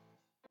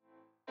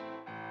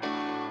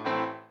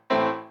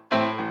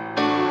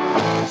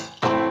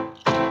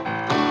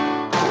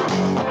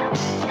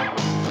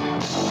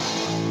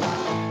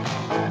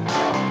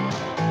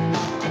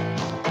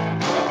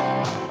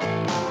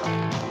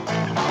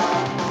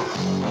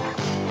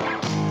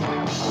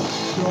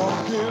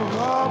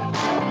up,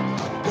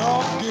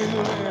 don't give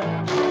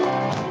in.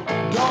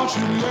 Don't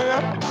you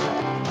let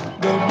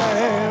the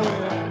man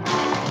win.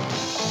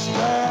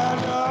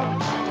 Stand up,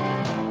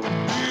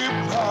 be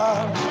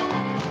proud.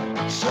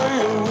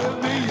 Say it with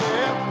me,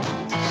 yeah.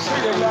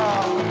 Say it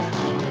loud.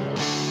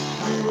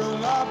 We will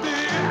not be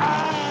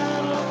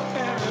idle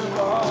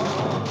anymore.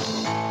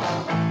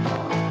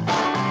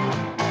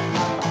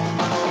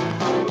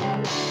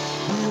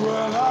 We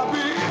will not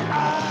be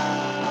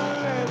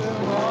idle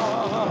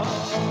anymore.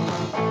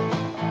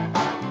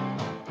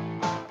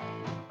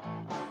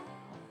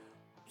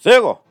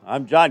 Segel,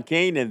 I'm John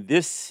Kane, and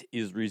this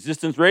is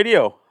Resistance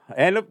Radio.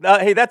 And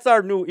hey, that's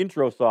our new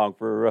intro song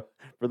for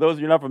those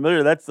of you not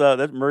familiar. That's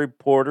Murray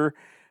Porter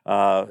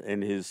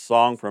and his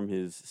song from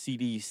his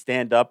CD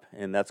Stand Up,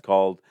 and that's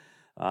called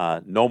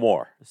No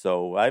More.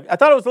 So I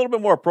thought it was a little bit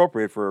more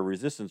appropriate for a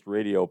Resistance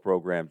Radio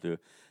program to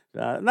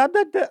not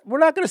that we're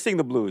not going to sing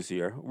the blues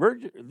here.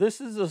 This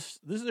is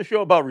a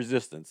show about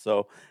resistance.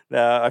 So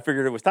I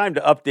figured it was time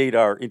to update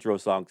our intro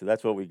song. So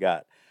that's what we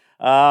got.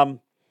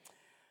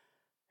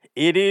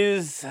 It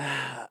is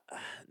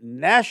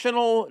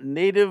National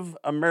Native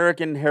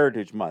American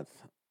Heritage Month.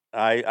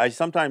 I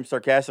sometimes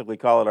sarcastically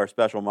call it our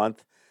special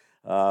month,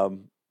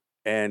 and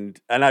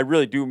I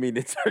really do mean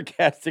it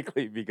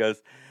sarcastically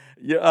because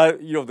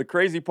the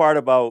crazy part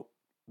about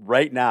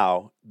right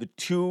now, the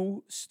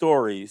two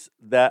stories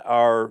that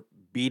are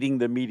beating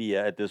the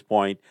media at this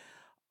point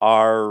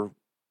are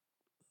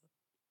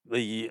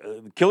the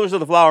Killers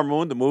of the Flower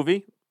Moon, the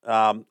movie.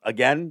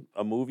 Again,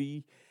 a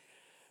movie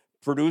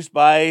produced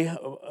by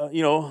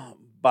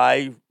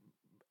by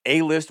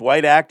A-list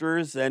white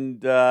actors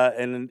and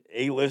an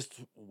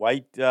A-list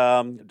white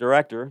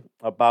director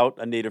about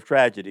a Native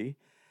tragedy.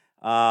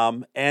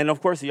 And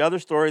of course, the other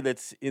story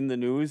that's in the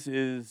news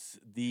is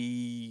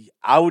the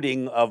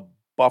outing of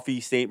Buffy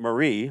St.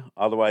 Marie,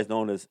 otherwise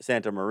known as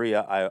Santa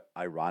Maria,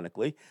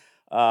 ironically.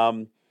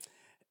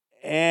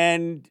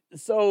 And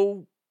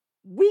so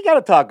we got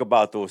to talk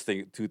about those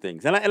two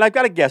things. And I've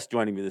got a guest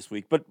joining me this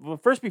week. But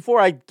first, before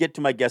I get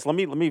to my guest, let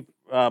me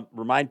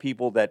remind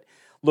people that,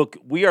 look,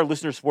 we are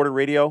listener-supported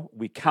radio.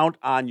 We count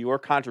on your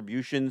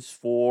contributions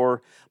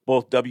for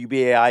both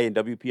WBAI and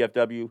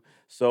WPFW.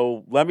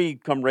 So let me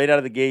come right out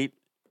of the gate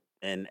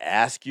and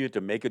ask you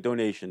to make a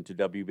donation to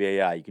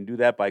WBAI. You can do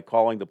that by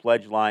calling the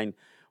pledge line,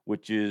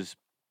 which is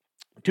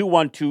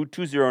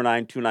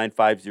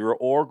 212-209-2950,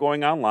 or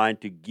going online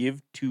to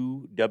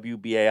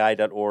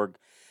give2wbai.org.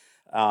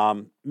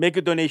 Make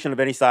a donation of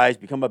any size.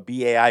 Become a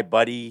BAI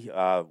buddy,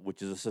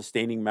 which is a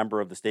sustaining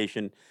member of the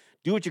station.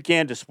 Do what you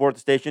can to support the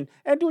station,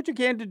 and do what you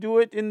can to do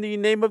it in the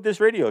name of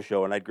this radio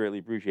show, and I'd greatly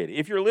appreciate it.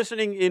 If you're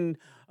listening in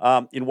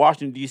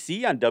Washington,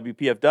 D.C. on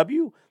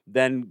WPFW,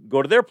 then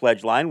go to their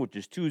pledge line, which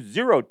is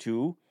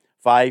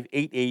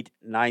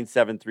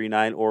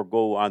 202-588-9739, or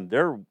go on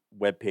their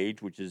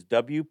webpage, which is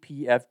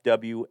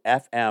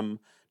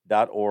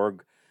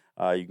WPFWFM.org.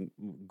 You can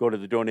go to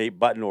the donate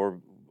button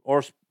or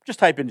just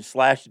type in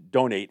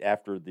 /donate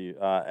after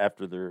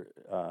their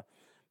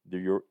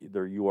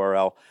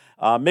URL.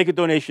 Make a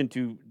donation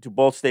to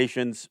both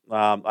stations.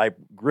 I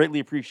greatly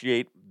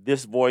appreciate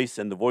this voice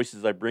and the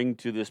voices I bring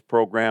to this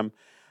program,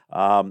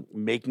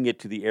 making it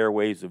to the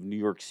airwaves of New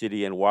York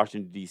City and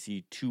Washington,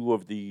 D.C., two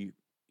of the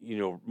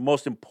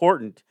most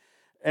important,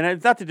 and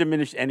it's not to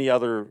diminish any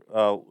other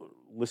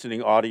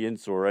listening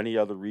audience or any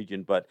other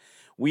region, but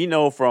we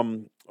know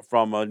from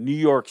a New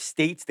York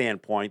State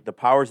standpoint, the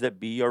powers that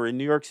be are in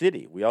New York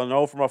City. We all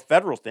know from a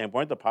federal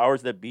standpoint, the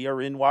powers that be are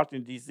in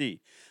Washington, D.C.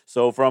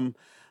 So from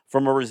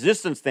a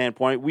resistance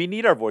standpoint, we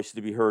need our voices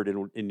to be heard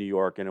in New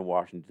York and in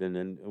Washington.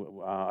 And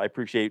I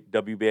appreciate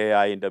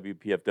WBAI and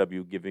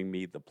WPFW giving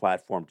me the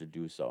platform to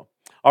do so.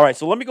 All right,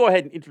 so let me go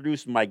ahead and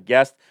introduce my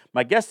guest.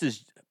 My guest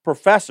is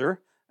Professor,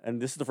 and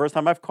this is the first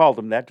time I've called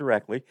him that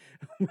directly,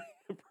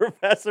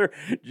 Professor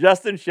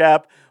Justin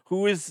Schapp,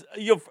 who is,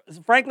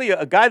 frankly,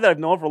 a guy that I've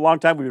known for a long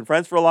time. We've been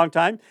friends for a long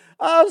time.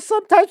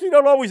 Sometimes we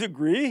don't always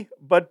agree,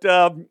 but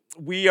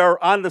we are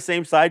on the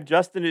same side.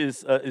 Justin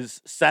is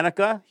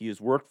Seneca. He has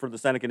worked for the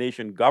Seneca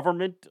Nation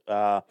government,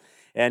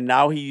 and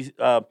now he's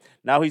a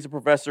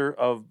professor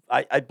of,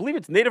 I believe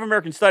it's Native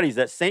American Studies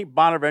at St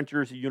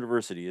Bonaventure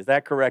University. Is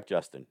that correct,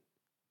 Justin?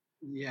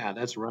 Yeah,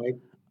 that's right.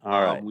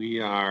 All right.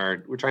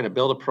 We're trying to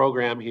build a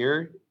program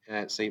here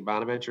at St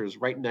Bonaventure. Is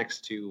right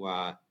next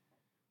to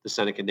the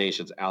Seneca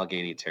Nation's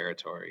Allegheny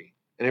territory.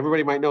 And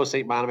everybody might know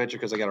St Bonaventure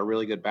because they got a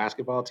really good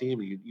basketball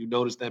team. You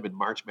notice them in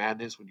March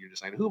Madness when you're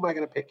deciding, who am I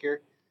going to pick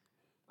here?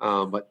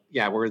 But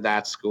yeah, we're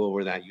that school,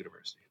 we're that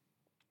university.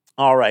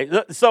 All right.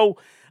 So,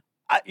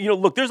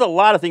 look, there's a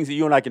lot of things that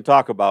you and I can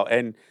talk about,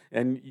 and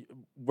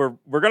we're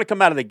going to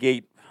come out of the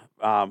gate.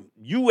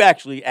 You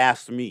actually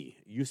asked me.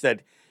 You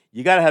said,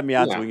 you got to have me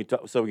on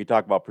so we can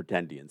talk about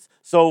Pretendians.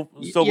 So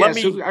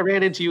I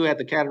ran into you at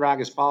the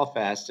Cattaraugus Fall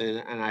Fest,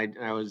 and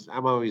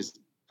I'm always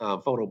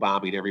photo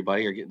bombing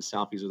everybody or getting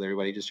selfies with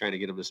everybody, just trying to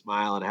get them to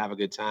smile and have a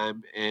good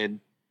time.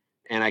 And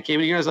I came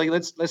in here, I was like,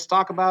 let's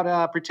talk about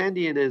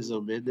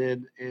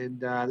Pretendianism,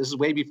 and this is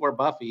way before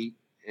Buffy,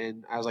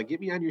 and I was like, get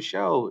me on your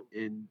show.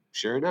 And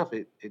sure enough,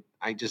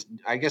 I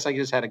guess I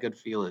just had a good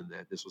feeling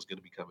that this was going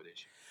to become an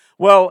issue.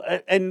 Well,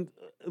 and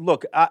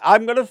look,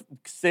 I'm going to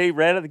say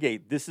right out of the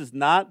gate, this is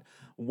not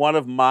one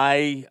of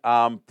my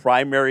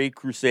primary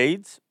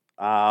crusades.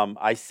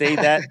 I say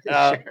that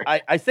Sure.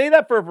 I say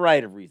that for a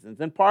variety of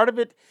reasons, and part of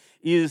it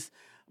is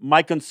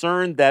my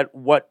concern that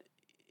what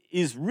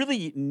is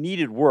really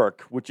needed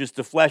work, which is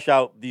to flesh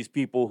out these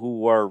people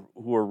who are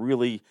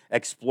really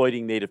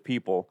exploiting Native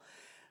people,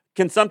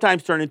 can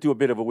sometimes turn into a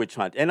bit of a witch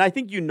hunt. And I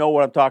think you know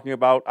what I'm talking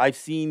about. I've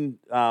seen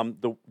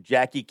the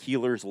Jackie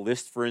Keeler's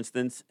list, for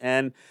instance,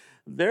 and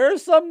there are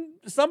some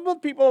of the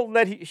people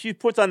that she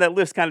puts on that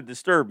list kind of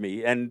disturb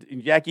me. And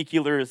Jackie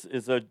Keeler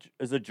is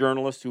a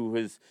journalist who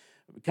has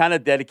kind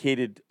of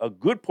dedicated a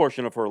good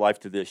portion of her life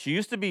to this. She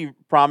used to be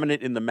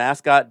prominent in the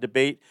mascot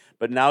debate,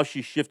 but now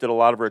she's shifted a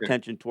lot of her Sure.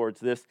 attention towards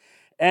this.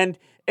 And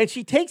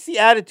she takes the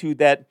attitude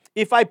that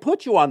if I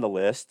put you on the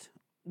list,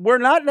 we're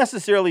not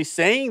necessarily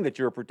saying that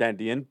you're a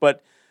pretendian,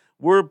 but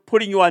we're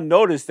putting you on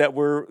notice that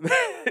we're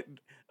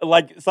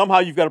like somehow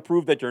you've got to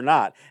prove that you're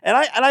not. And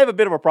I have a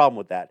bit of a problem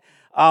with that.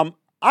 I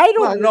Well,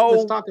 don't let's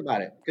know. talk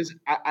about it because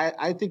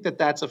I think that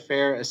that's a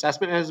fair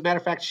assessment. And as a matter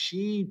of fact,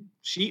 she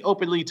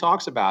openly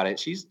talks about it.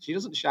 She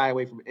doesn't shy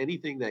away from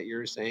anything that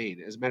you're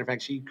saying. As a matter of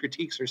fact, she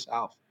critiques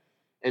herself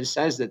and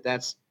says that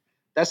that's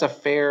a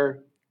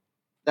fair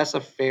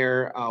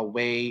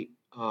way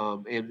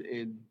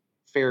and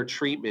fair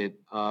treatment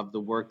of the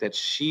work that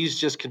she's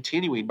just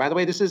continuing. By the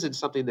way, this isn't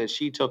something that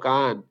she took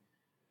on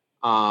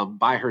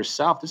by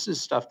herself. This is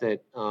stuff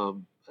that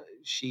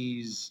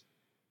she's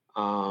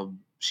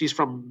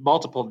from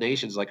multiple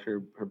nations, like her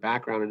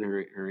background and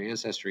her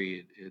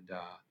ancestry and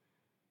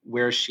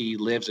where she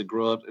lives and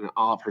grew up, and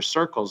all of her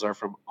circles are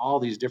from all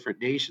these different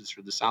nations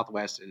from the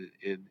Southwest and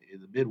in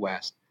the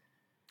Midwest.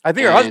 I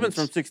think her husband's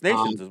And from Six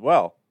Nations as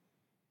well.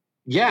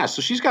 yeah,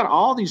 so she's got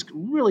all these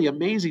really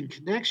amazing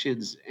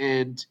connections,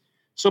 and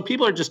so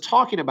people are just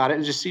talking about it.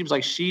 It just seems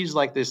like she's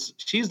like this.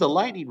 She's the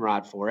lightning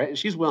rod for it, and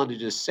she's willing to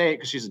just say it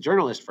because she's a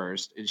journalist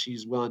first, and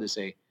she's willing to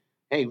say,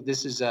 "Hey,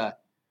 this is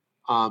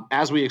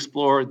as we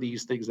explore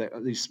these things that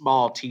these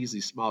small T's,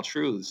 these small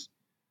truths,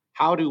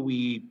 how do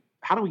we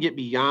get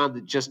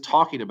beyond just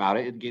talking about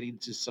it and getting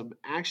to some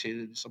action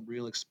and some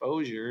real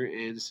exposure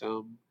and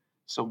some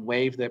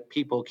wave that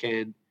people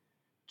can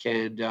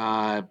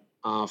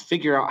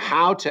figure out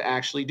how to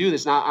actually do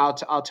this. Now,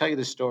 I'll tell you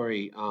the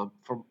story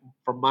from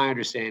my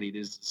understanding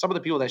is some of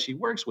the people that she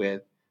works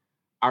with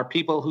are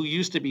people who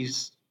used to be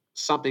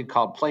something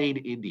called plain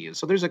Indians.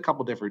 So there's a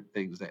couple different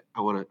things that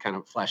I want to kind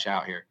of flesh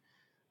out here.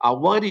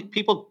 One,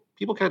 people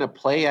kind of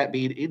play at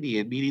being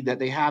Indian, meaning that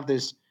they have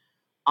this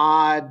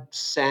odd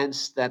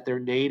sense that they're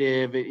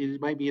native.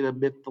 It might be in a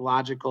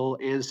mythological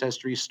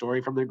ancestry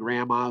story from their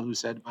grandma who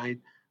said,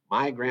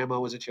 my grandma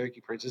was a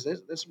Cherokee princess.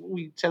 That's when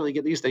we tend to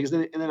get these things.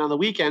 And then on the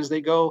weekends they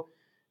go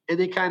and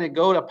they kind of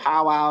go to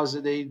powwows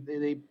and they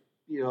they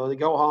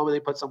go home and they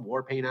put some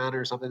war paint on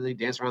or something. And they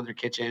dance around their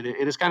kitchen and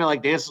it's kind of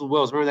like Dances with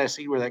Wolves. Remember that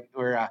scene where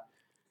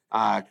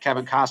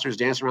Kevin Costner's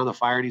dancing around the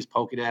fire and he's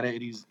poking at it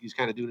and he's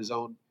kind of doing his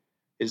own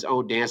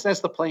dance. That's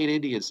the plain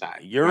Indian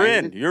side. You're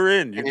right? in. You're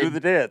in. You do the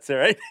dance, all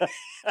right?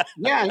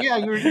 Yeah,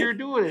 you're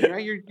doing it,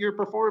 right? You're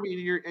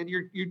performing, and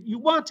you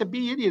want to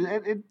be Indian,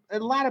 and a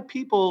lot of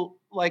people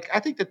like. I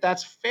think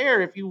that's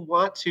fair if you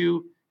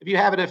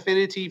have an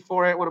affinity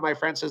for it. One of my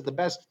friends says the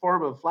best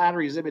form of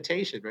flattery is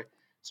imitation, right?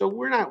 So Well,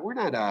 we're not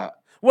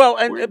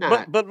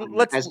but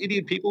let's as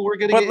Indian people, we're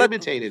going to but get let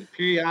imitated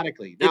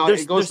periodically. Now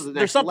it goes to the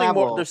there's next something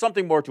more. level. There's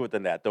something more to it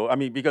than that, though. I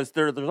mean, because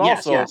there's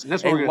Yes, also and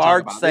that's what a we're going to talk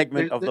large about.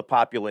 segment of the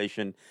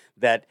population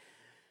that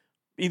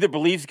either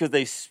believes because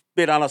they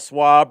spit on a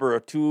swab or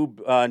a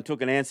tube and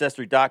took an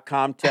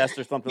ancestry.com test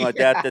or something like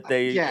Yeah, that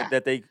yeah.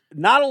 they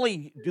not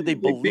only do they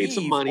They paid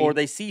some believe or money.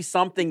 they see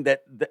something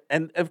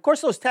and of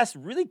course those tests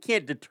really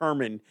can't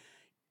determine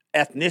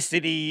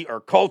ethnicity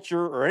or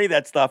culture or any of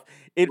that stuff.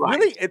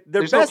 Right.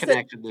 There's no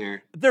connection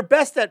there. They're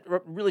best at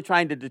really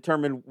trying to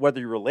determine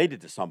whether you're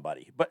related to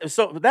somebody. But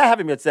so that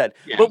having been said,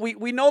 Yeah. but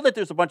we know that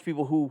there's a bunch of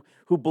people who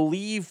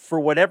believe for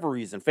whatever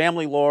reason,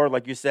 family lore,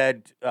 like you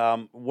said,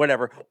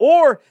 whatever,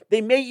 or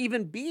they may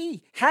even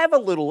have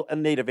a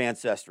native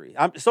ancestry.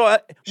 When Sure,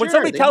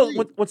 somebody they tells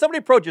might. when somebody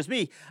approaches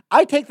me,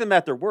 I take them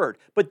at their word,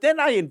 but then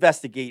I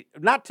investigate,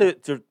 not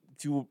to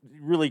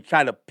really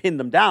try to pin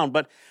them down,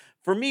 but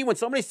for me, when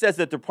somebody says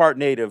that they're part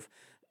native,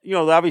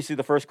 obviously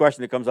the first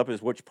question that comes up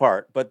is which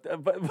part. But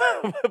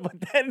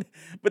then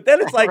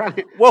it's like,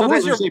 Right. well,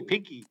 Sometimes who's we your say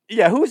pinky.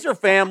 who's your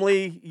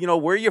family?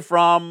 Where you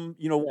from?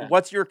 Yeah.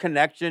 What's your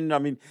connection? I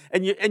mean,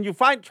 and you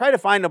try to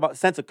find about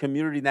sense of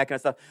community and that kind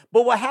of stuff.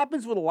 But what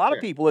happens with a lot of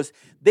Sure. people is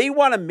they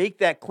want to make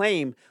that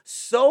claim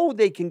so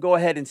they can go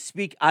ahead and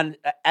speak on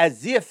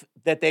as if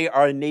that they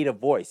are a native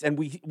voice, and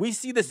we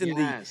see this in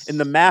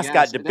the mascot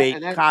Yes.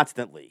 debate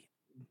constantly.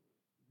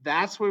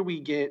 That's where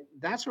we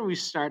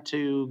start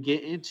to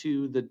get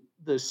into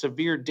the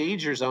severe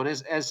danger zone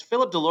as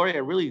Philip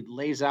Deloria really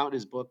lays out in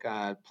his book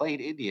Plain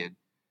Indian.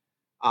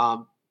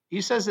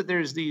 He says that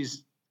there's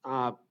these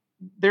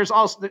there's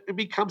also, it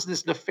becomes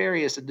this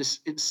nefarious and this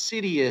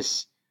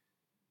insidious,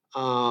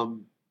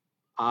 um,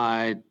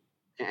 uh,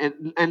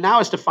 and now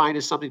it's defined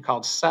as something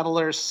called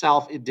settler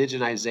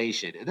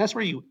self-indigenization. And that's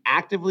where you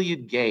actively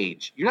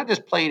engage. You're not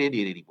just playing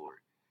Indian anymore.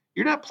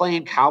 You're not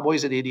playing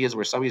cowboys and Indians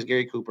where somebody's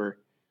Gary Cooper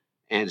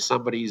and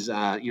somebody's,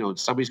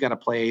 somebody's got to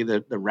play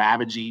the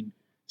ravaging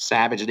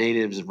savage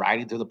natives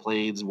riding through the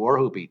plains, war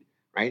whooping,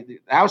 right?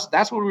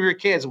 That's when we were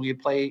kids. We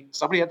would play,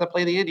 somebody had to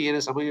play the Indian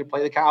and somebody would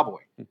play the cowboy,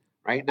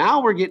 right?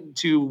 Now we're getting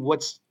to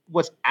what's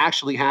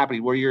actually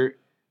happening, where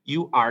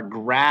you are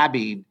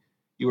grabbing,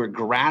 you are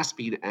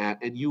grasping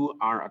at, and you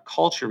are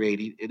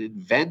acculturating and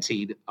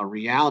inventing a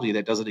reality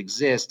that doesn't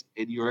exist,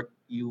 and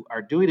you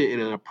are doing it in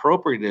an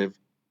appropriative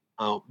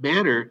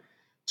manner,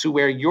 to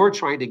where you're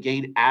trying to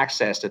gain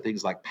access to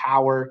things like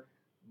power,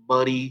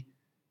 money,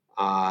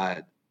 uh,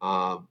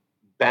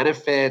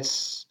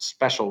 benefits,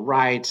 special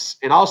rights,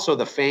 and also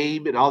the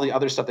fame and all the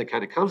other stuff that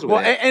kind of comes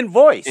with it. And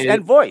voice.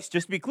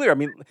 Just to be clear, I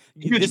mean,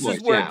 this voice,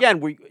 is where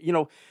again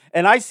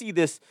and I see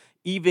this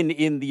even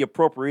in the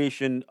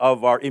appropriation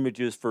of our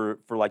images for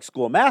like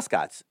school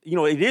mascots.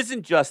 It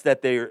isn't just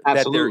that they're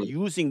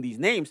using these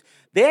names;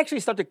 they actually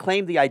start to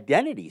claim the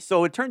identity.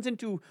 So it turns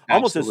into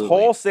almost this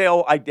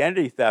wholesale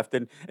identity theft.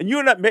 And you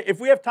and I, if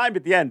we have time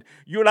at the end,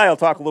 you and I will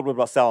talk a little bit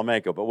about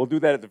Salamanca, but we'll do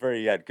that at the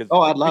very end.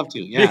 I'd love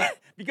to. Yeah,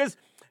 because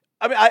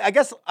I mean, I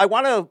guess I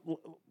want to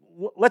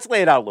let's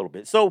lay it out a little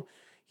bit. So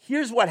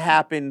here's what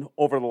happened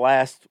over the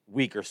last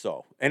week or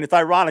so, and it's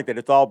ironic that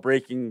it's all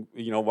breaking,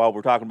 while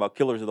we're talking about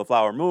Killers of the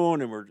Flower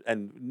Moon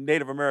and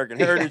Native American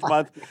Heritage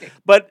Month.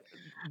 But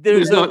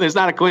there's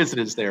not a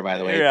coincidence there, by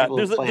the way. Yeah,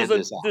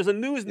 there's a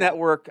news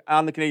network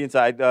on the Canadian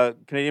side,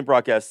 Canadian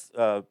Broadcast,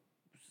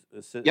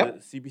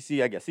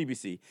 CBC, I guess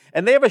CBC,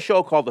 and they have a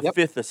show called The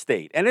Fifth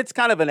Estate, and it's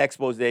kind of an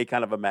expose,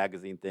 kind of a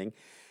magazine thing.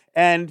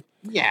 And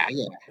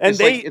and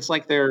it's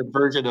like their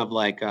version of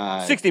like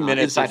 60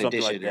 Minutes Inside or something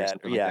Edition, like that. Or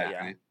something like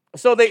that, right?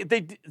 So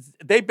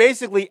they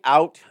basically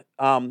out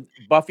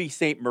Buffy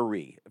Sainte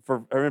Marie.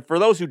 For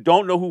those who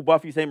don't know who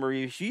Buffy Sainte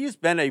Marie is, she's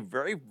been a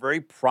very, very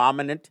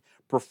prominent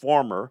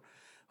performer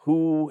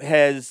who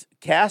has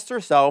cast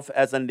herself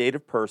as a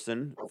Native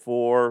person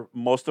for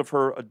most of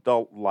her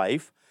adult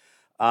life,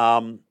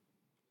 and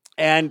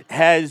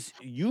has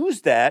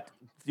used that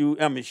to.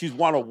 I mean, she's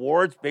won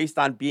awards based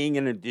on being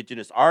an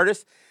Indigenous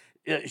artist.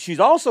 She's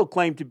also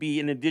claimed to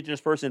be an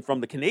Indigenous person from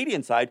the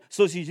Canadian side,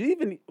 so she's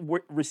even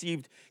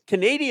received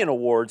Canadian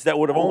awards that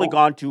would have only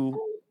gone to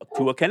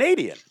a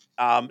Canadian,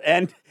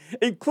 and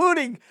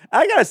including,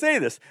 I gotta say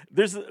this.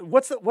 There's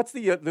what's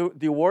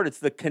the award? It's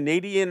the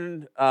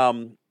Canadian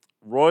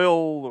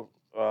Royal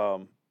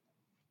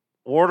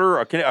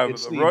Order.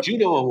 It's the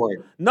Juno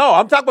Award. No,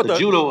 I'm talking about the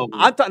Juno Award.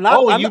 I'm talking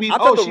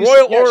the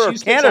Royal Order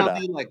of Canada.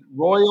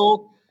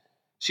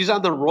 She's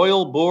on the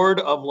royal board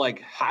of like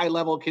high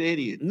level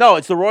Canadians. No,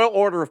 it's the Royal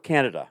Order of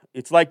Canada.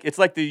 It's like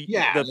the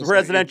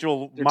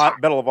Presidential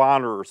Medal of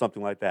Honor or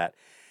something like that.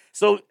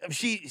 So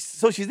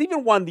she's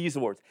even won these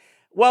awards.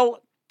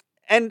 Well,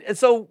 and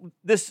so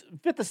this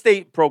Fifth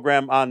Estate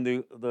program on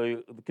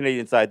the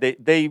Canadian side,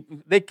 they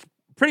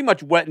pretty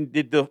much went and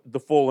did the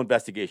full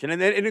investigation,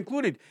 and it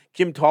included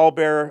Kim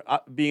Tallbear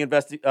being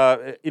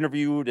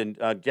interviewed,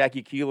 and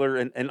Jackie Keeler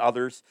and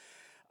others.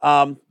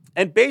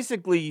 And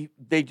basically,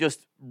 they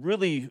just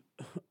really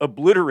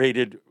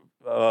obliterated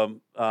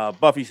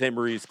Buffy Sainte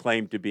Marie's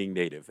claim to being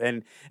Native.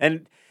 And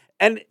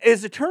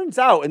as it turns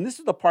out, and this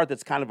is the part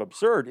that's kind of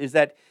absurd, is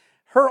that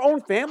her own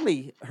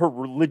family, her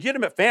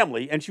legitimate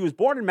family, and she was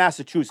born in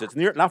Massachusetts,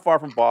 not far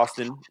from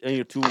Boston,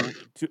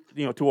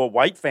 to a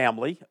white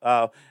family,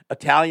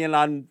 Italian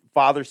on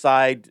father's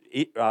side,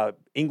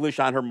 English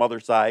on her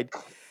mother's side,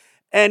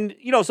 and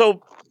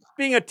so.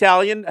 Being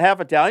Italian,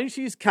 half Italian,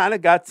 she's kind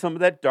of got some of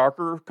that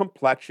darker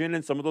complexion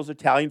and some of those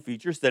Italian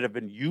features that have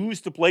been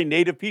used to play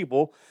Native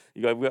people.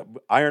 We've got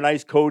Iron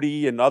Eyes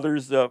Cody and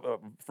others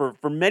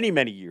for many,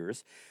 many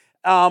years.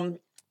 But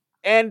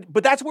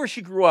that's where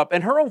she grew up.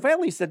 And her own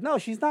family said, no,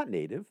 she's not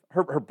Native.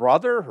 Her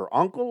brother, her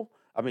uncle,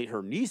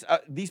 her niece,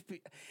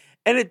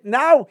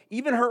 now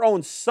even her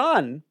own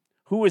son,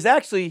 who was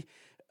actually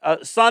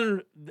a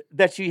son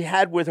that she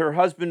had with her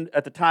husband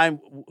at the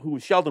time, who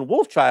was Sheldon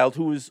Wolfchild,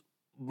 who was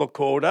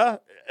Lakota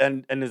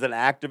and is an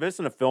activist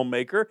and a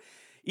filmmaker.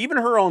 Even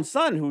her own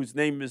son, whose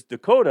name is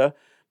Dakota,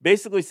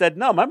 basically said,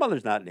 "No, my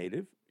mother's not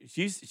Native.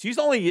 She's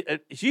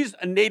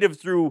a Native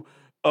through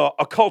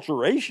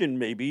acculturation,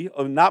 maybe,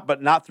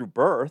 but not through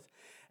birth."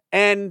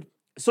 And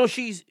so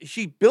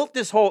she built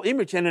this whole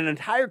image and an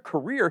entire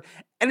career.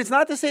 And it's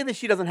not to say that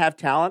she doesn't have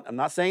talent. I'm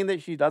not saying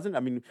that she doesn't. I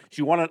mean,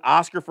 she won an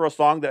Oscar for a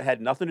song that had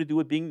nothing to do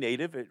with being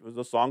Native. It was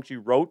a song she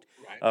wrote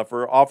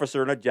for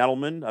Officer and a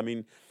Gentleman. I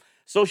mean.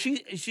 So she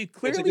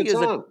clearly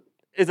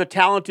is a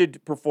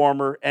talented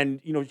performer,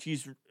 and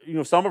she's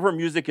some of her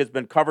music has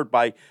been covered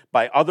by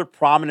other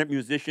prominent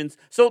musicians.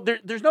 So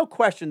there's no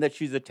question that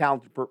she's a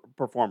talented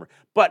performer.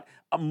 But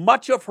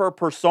much of her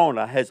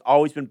persona has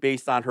always been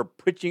based on her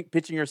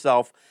pitching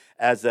herself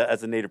as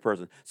a Native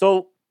person.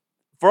 So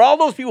for all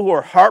those people who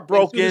are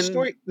heartbroken, the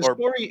story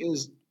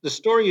the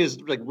story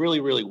is like really,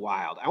 really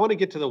wild. I want to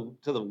get to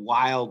the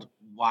wild,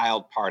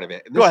 wild part of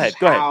it. And Go this is ahead.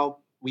 Go ahead.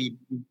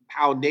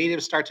 how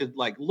natives start to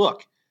like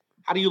look.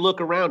 How do you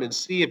look around and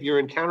see if you're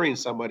encountering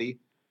somebody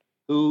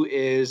who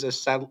is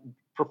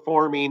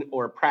performing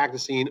or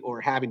practicing or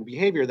having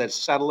behavior that's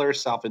settler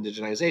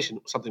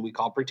self-indigenization, something we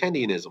call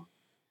pretendianism.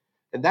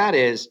 And that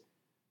is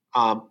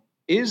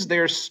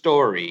their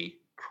story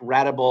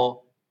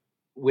credible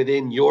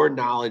within your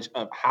knowledge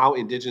of how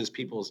indigenous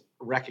peoples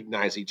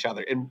recognize each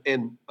other?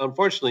 And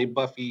unfortunately,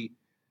 Buffy,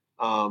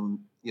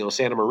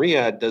 Santa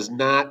Maria does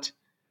not.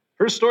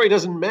 Her story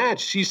doesn't match.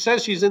 She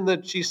says she's in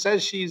the. She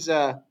says she's.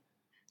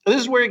 This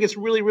is where it gets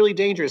really, really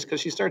dangerous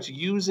because she starts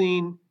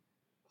using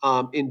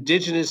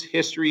indigenous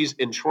histories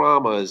and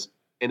traumas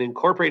and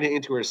incorporating it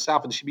into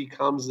herself, and she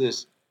becomes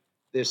this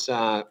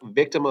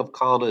victim of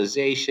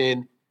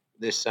colonization,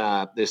 this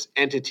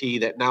entity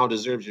that now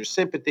deserves your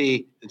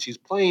sympathy, and she's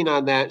playing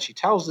on that. She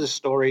tells this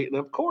story, and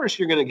of course,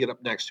 you're going to get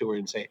up next to her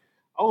and say,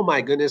 "Oh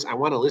my goodness, I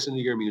want to listen to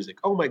your music.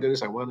 Oh my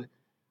goodness,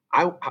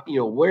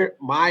 where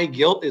my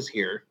guilt is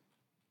here.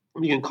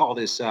 You can call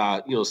this,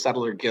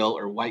 settler guilt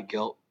or white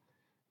guilt."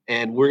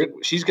 And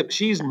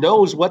she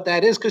knows what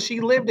that is because she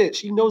lived it.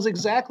 She knows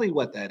exactly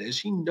what that is.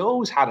 She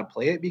knows how to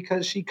play it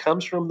because she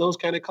comes from those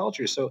kind of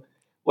cultures. So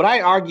what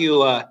I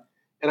argue, and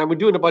I'm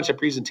doing a bunch of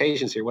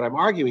presentations here, what I'm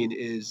arguing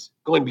is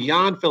going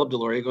beyond Philip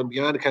Deloria, going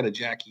beyond kind of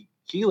Jackie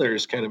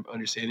Keeler's kind of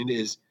understanding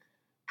is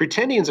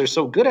pretendians are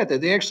so good at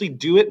that. They actually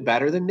do it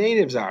better than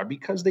natives are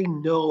because they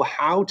know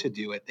how to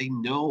do it. They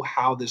know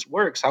how this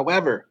works.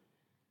 However,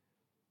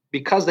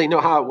 because they know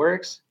how it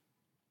works,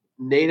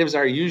 natives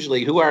are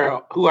usually who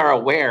are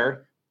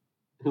aware,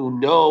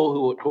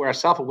 who are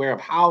self-aware of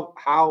how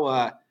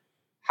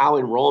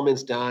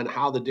enrollment's done,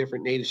 how the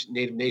different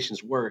native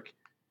nations work.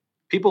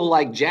 People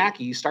like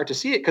Jackie start to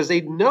see it because they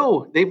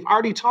know they've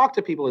already talked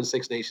to people in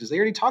Six Nations. They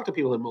already talked to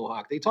people in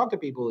Mohawk. They talked to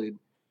people in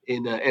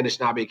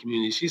Anishinaabe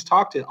communities. She's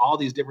talked to all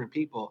these different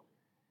people,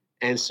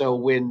 and so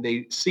when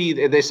they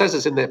see, they says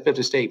this in that Fifth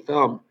Estate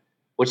film.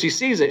 When she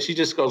sees it, she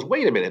just goes,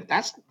 "Wait a minute,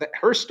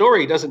 her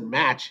story doesn't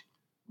match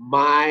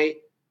my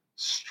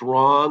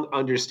strong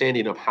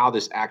understanding of how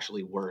this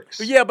actually works."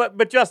 Yeah,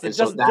 but Justin,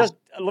 So just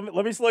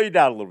let me slow you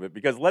down a little bit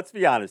because let's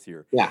be honest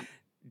here. Yeah.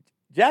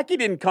 Jackie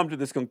didn't come to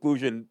this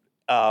conclusion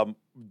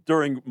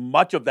during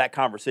much of that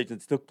conversation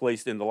that took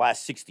place in the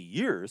last 60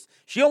 years.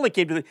 She only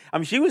came to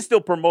she was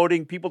still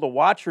promoting people to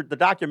watch the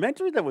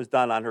documentary that was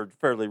done on her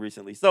fairly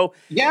recently. So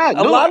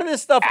a lot of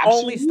this stuff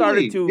only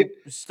started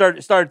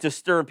to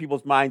stir in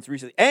people's minds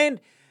recently. And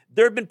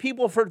there have been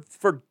people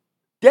for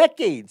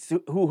decades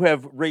who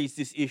have raised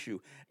this issue,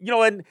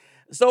 and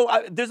so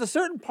there's a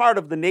certain part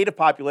of the native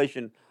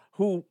population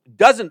who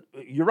doesn't.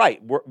 You're right.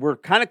 We're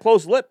kind of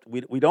close-lipped.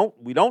 We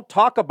don't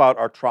talk about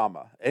our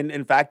trauma, and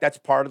in fact, that's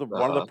part of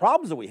one of the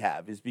problems that we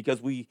have is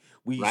because we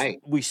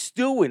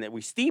stew in it,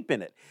 we steep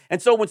in it,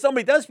 and so when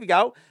somebody does speak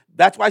out,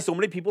 that's why so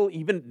many people,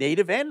 even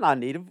native and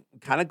non-native,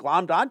 kind of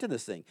glommed onto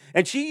this thing.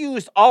 And she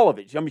used all of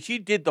it. I mean, she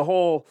did the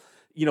whole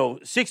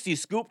 60s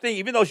scoop thing,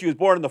 even though she was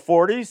born in the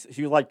 40s.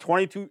 She was like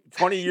 20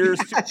 years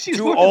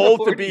too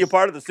old to be a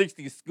part of the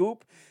 60s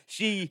scoop.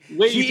 She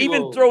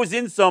even throws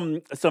in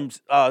some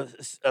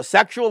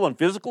sexual and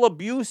physical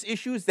abuse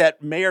issues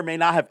that may or may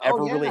not have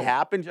ever really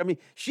happened. I mean,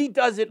 she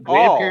does it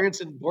all.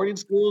 Grandparents and boarding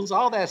schools,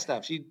 all that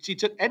stuff. She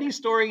took any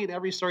story and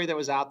every story that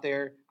was out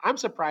there. I'm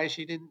surprised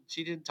she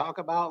didn't talk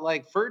about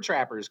like fur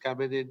trappers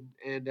coming in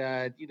and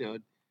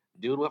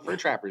doing what fur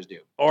trappers do,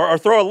 or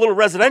throw a little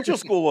residential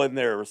school in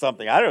there or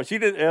something. I don't know. She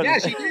did. Yeah,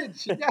 she did.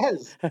 She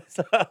does.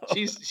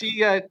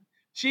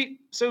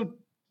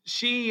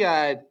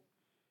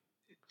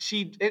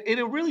 She in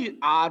a really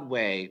odd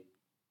way,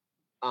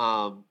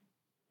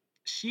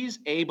 she's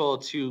able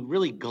to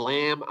really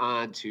glam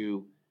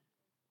onto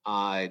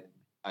a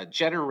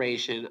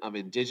generation of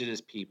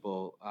indigenous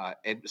people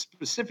and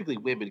specifically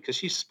women because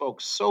she spoke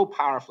so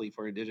powerfully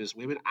for indigenous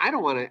women. I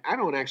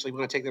don't actually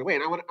want to take that away,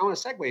 and I want to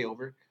segue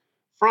over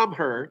from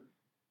her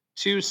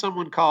to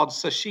someone called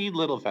Sasheen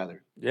Littlefeather.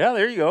 Yeah,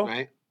 there you go.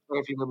 Right? I don't know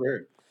if you remember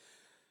her.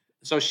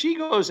 So she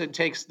goes and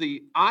takes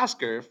the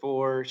Oscar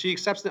she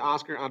accepts the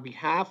Oscar on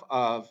behalf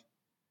of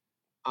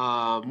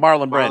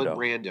Marlon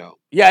Brando.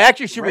 Yeah,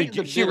 actually, she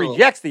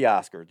rejects the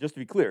Oscar. Just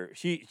to be clear,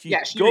 she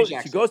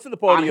goes to the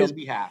podium on his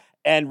behalf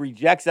and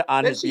rejects it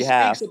on his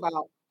behalf. She speaks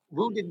about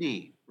Wounded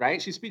Knee,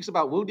 right? She speaks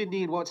about Wounded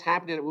Knee and what's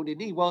happening at Wounded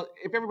Knee. Well,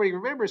 if everybody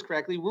remembers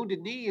correctly,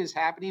 Wounded Knee is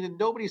happening and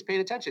nobody's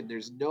paying attention.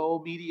 There's no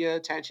media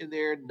attention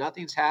there.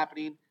 Nothing's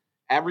happening.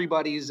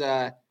 Everybody's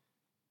kind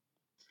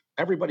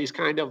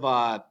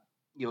of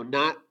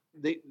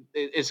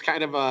it's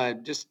kind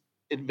of just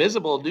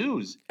invisible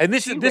news. And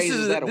this is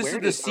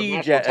the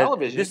siege at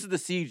television. This is the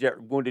siege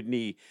at Wounded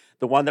Knee,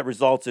 the one that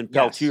results in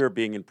Peltier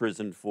being in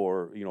prison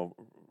for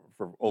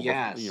over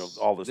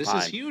all this time.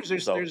 This is huge.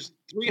 There's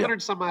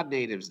 300 some odd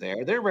natives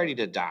there. They're ready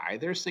to die.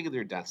 They're singing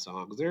their death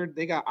songs.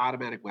 They got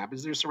automatic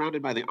weapons. They're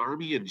surrounded by the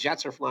army and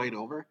jets are flying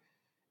over,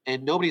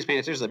 and nobody's paying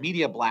attention. There's a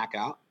media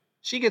blackout.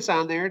 She gets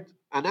on there,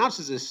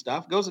 announces this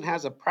stuff, goes and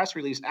has a press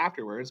release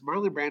afterwards.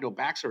 Marlon Brando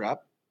backs her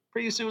up.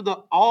 Pretty soon,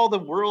 all the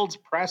world's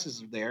press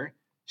is there.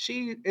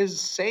 She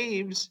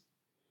saves,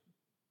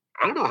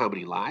 I don't know how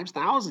many lives,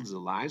 thousands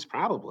of lives,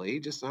 probably,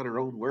 just on her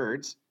own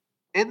words.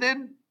 And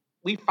then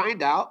we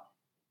find out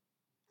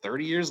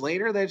 30 years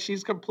later that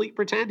she's complete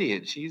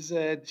pretendian.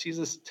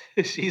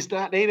 She's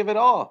not native at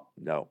all.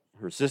 No,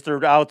 her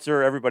sister outs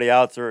her, everybody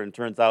outs her, and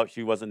turns out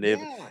she wasn't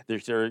native.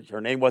 Yeah. Her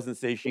name wasn't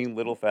Seisheen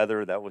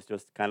Littlefeather. That was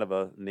just kind of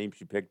a name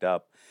she picked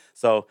up.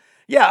 So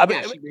yeah, I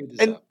mean, Yeah, she made this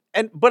and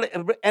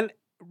up. and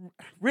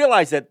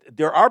realize that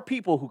there are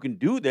people who can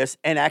do this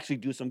and actually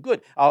do some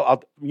good. A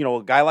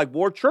guy like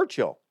Ward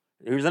Churchill.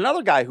 Here's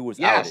another guy who was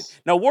outed.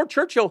 Yes. Now, Ward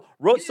Churchill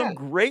wrote some Yeah.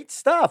 great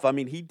stuff. I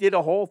mean, he did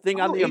a whole thing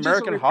on Oh, the Ages of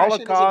American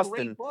Repression is a Holocaust,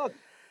 great and book.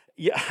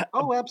 yeah,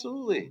 Oh,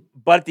 absolutely.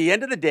 but at the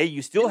end of the day,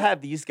 you still Yeah.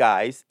 have these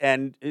guys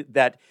and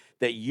that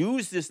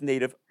use this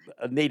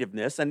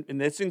nativeness, and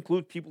this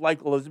includes people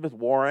like Elizabeth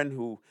Warren,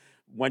 who,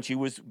 when she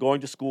was going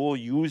to school,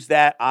 used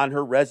that on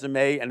her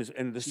resume,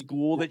 and the She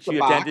school that checked the she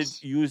attended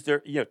box. used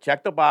their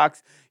check the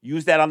box,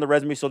 use that on the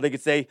resume so they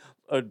could say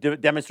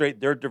demonstrate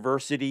their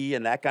diversity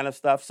and that kind of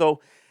stuff. So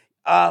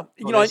Oh,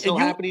 that's still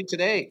happening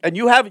today. and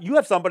you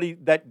have somebody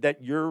that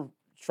you're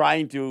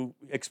trying to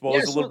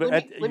expose a So little bit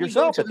let me go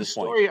yourself to at the this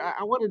point. story.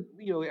 I want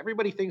to,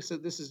 everybody thinks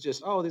that this is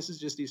just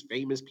these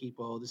famous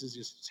people. This is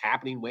just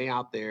happening way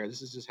out there.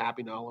 This is just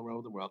happening all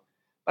around the world.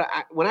 But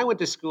when I went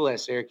to school at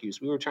Syracuse,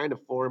 we were trying to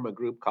form a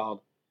group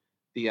called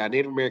the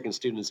Native American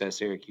Students at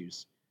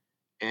Syracuse,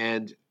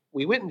 and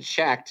we went and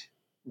checked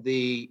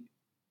the.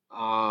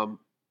 Um,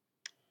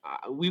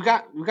 we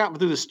got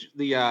through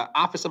the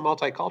Office of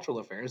Multicultural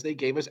Affairs. They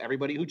gave us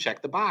everybody who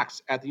checked the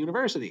box at the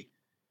university.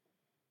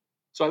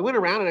 So I went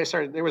around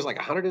and there was like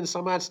 100 and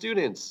some odd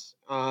students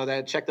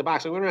that checked the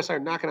box. I went around and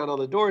started knocking on all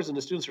the doors, and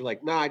the students were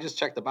like, "No, I just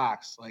checked the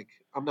box. Like,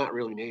 I'm not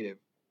really native."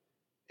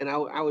 And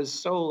I was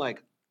so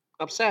like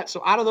upset.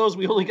 So out of those,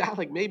 we only got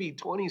like maybe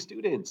 20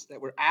 students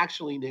that were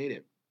actually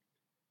native.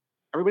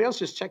 Everybody else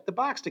just checked the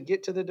box to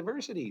get to the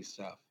diversity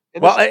stuff.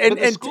 Well, But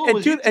the school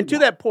was using to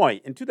that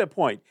point,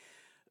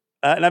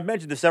 and I've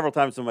mentioned this several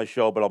times on my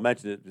show, but I'll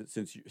mention it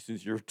since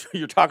you're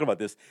you're talking about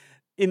this.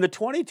 In the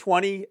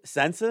 2020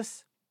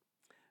 census,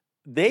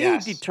 they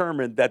Yes.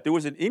 determined that there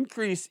was an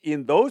increase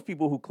in those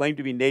people who claimed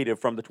to be native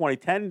from the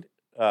 2010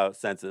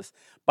 census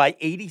by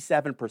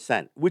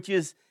 87%, which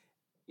is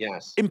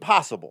Yes.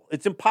 impossible.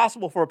 It's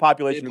impossible for a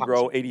population to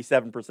grow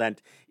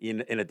 87%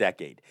 in a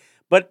decade.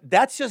 But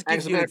that just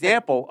gives you an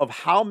example of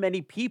how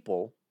many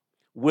people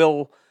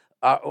will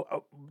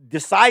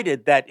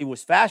decided that it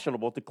was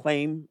fashionable to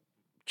claim,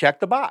 check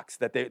the box,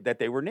 that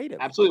they were native.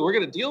 Absolutely. We're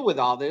going to deal with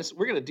all this.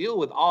 We're going to deal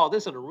with all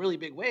this in a really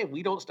big way if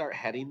we don't start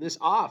heading this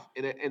off.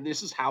 And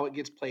this is how it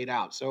gets played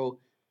out. So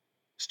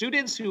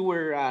students who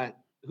were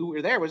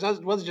there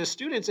wasn't just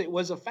students, it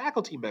was a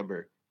faculty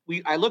member.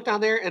 I looked on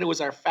there and it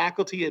was our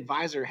faculty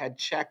advisor had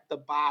checked the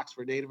box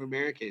for Native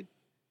American.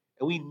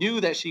 And we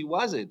knew that she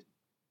wasn't.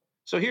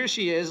 So here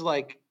she is,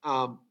 like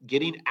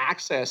getting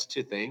access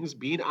to things,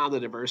 being on the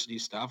diversity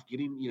stuff,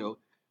 getting,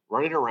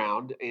 running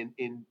around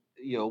in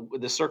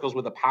the circles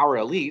with the power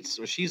elites.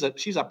 So she's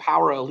a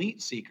power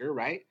elite seeker,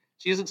 right?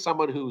 She isn't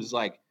someone who's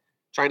like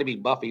trying to be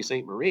Buffy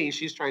St. Marie.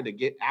 She's trying to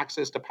get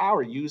access to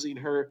power using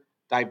her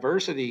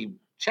diversity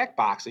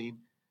checkboxing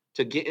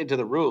to get into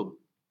the room,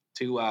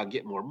 to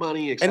get more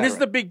money, etc. And this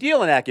is a big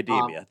deal in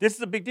academia. This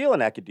is a big deal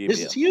in academia.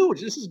 This is huge.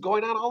 This is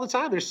going on all the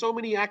time. There's so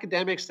many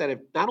academics that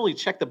have not only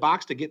checked the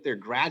box to get their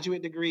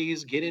graduate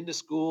degrees, get into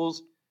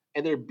schools,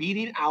 and they're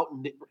beating out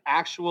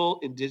actual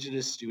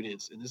indigenous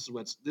students. And this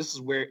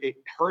is where it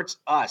hurts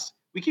us.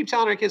 We keep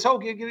telling our kids, "Oh,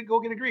 go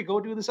get a degree, go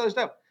do this other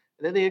stuff,"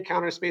 and then they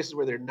encounter spaces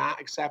where they're not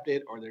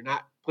accepted or they're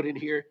not put in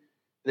here.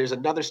 There's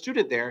another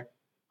student there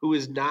who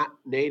is not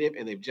native,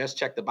 and they've just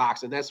checked the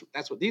box, and that's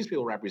what these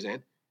people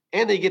represent.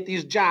 And they get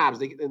these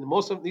jobs. And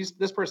most of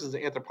this person's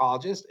an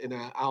anthropologist, and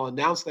I'll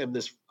announce them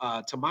this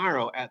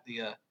tomorrow at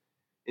the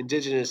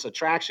Indigenous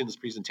Attractions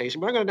presentation.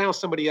 But I'm going to announce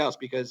somebody else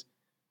because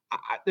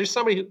there's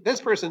somebody.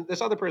 This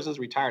other person is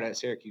retired at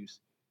Syracuse,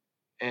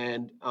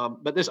 and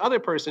but this other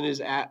person is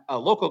at a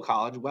local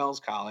college, Wells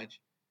College,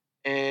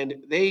 and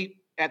they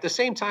at the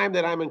same time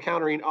that I'm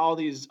encountering all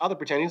these other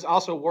pretendians,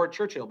 also Ward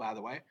Churchill, by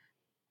the way.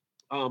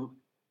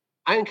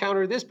 I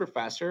encountered this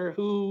professor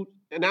who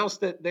announced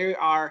that they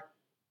are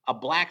a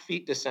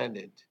Blackfeet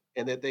descendant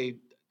and that they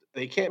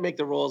can't make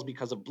the rolls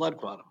because of blood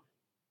quantum,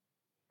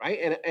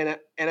 right? And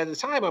at the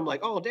time, I'm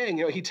like, oh dang,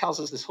 he tells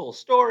us this whole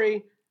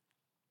story,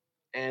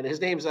 and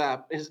his name's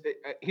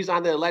he's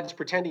on the alleged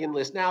pretendian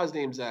list now. His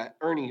name's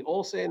Ernie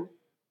Olson,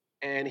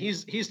 and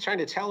he's trying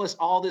to tell us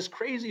all this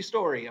crazy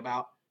story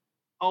about,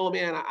 oh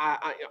man,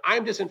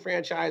 I'm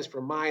disenfranchised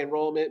from my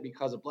enrollment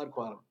because of blood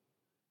quantum.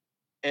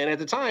 And at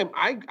the time,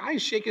 I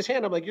shake his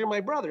hand. I'm like, "You're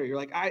my brother." You're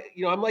like,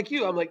 I'm like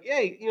you. I'm like,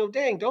 "Hey,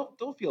 dang,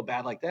 don't feel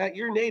bad like that.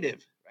 You're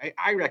native, right?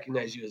 I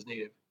recognize you as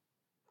native."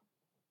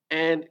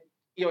 And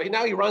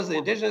now he runs the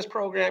indigenous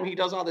program. He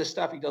does all this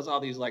stuff. He does all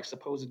these like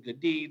supposed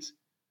good deeds.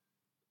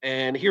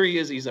 And here he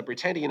is. He's a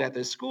pretendian at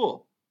this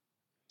school.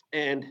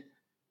 And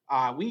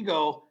we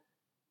go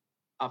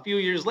a few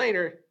years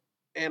later.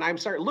 And I'm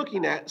start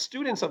looking at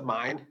students of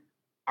mine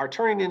are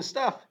turning in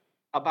stuff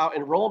about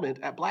enrollment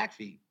at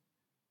Blackfeet.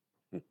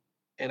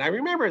 And I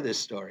remember this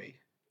story.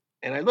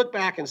 And I look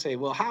back and say,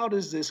 well, how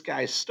does this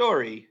guy's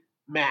story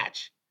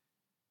match?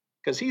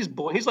 Because he's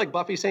like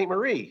Buffy St.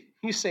 Marie.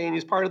 He's saying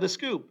he's part of the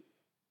scoop.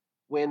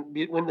 When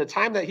the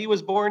time that he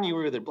was born, you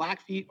were either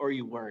Blackfeet or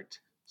you weren't.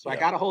 So I Yeah.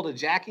 got a hold of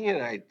Jackie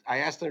and I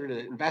asked her to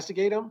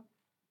investigate him.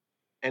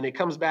 And it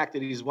comes back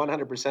that he's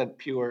 100%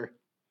 pure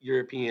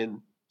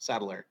European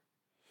settler.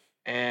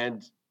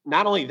 And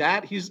not only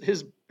that,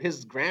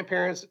 his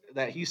grandparents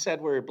that he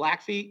said were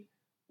Blackfeet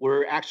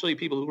were actually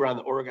people who were on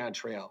the Oregon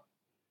Trail.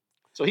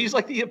 So he's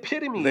like the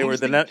epitome. They were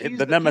He's the he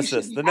should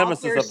nemesis, be the out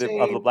nemesis there of the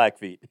saying,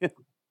 Blackfeet.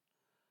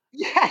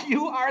 "Yeah,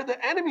 you are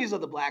the enemies of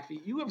the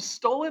Blackfeet. You have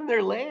stolen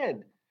their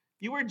land.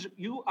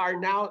 You are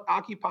now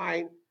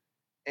occupying,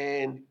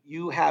 and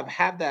you have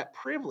had that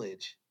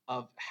privilege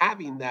of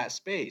having that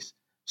space.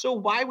 So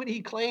why would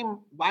he claim?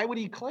 Why would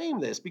he claim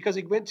this? Because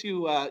he went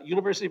to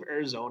University of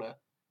Arizona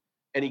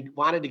and he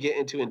wanted to get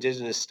into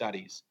indigenous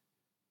studies.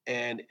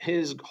 And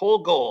his whole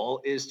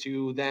goal is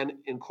to then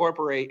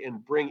incorporate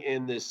and bring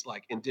in this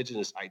like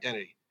indigenous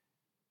identity.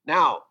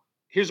 Now,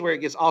 here's where it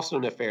gets also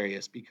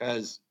nefarious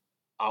because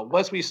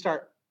once we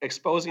start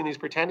exposing these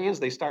pretendians,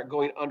 they start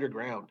going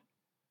underground.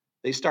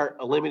 They start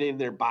eliminating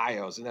their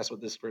bios, and that's what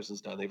this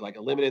person's done. They've like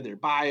eliminated their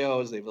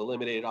bios, they've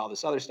eliminated all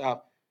this other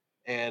stuff,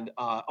 and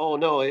oh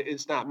no,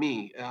 it's not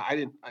me. I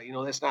didn't,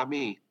 that's not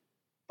me.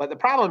 But the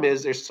problem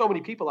is, there's so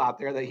many people out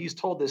there that he's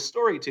told this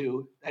story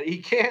to that he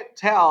can't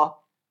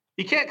tell.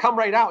 He can't come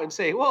right out and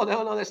say, "Well,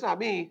 no, that's not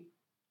me."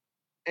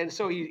 And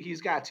so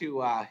he's got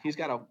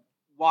to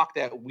walk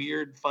that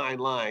weird fine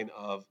line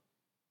of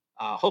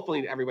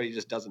hopefully everybody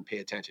just doesn't pay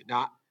attention.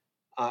 Now,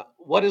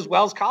 what does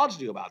Wells College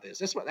do about this?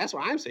 That's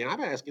what I'm saying.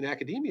 I'm asking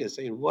academia,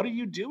 saying, what are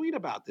you doing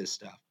about this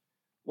stuff?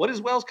 What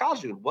is Wells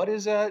College doing? What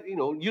is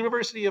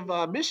University of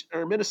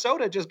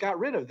Minnesota just got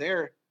rid of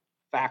their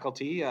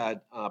faculty,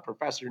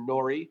 Professor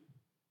Nori,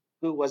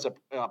 who was a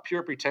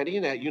pure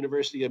pretendian at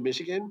University of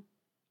Michigan.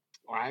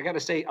 Or I got to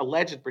say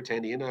alleged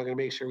pretendian. I'm going to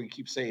make sure we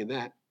keep saying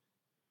that.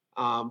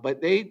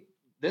 But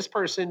this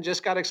person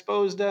just got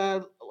exposed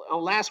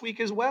last week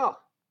as well,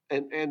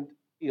 and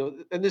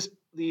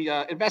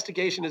the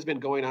investigation has been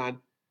going on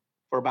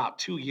for about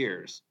 2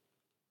 years.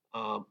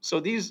 So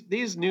these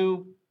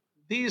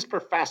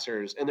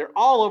professors, and they're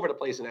all over the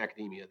place in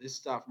academia. This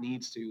stuff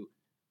needs to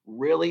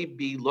really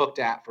be looked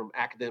at from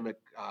academic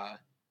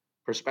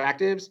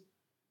perspectives.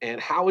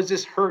 And how is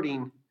this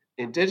hurting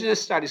Indigenous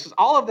studies? Because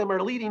all of them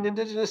are leading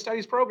Indigenous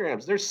studies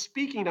programs. They're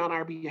speaking on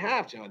our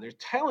behalf, John. They're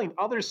telling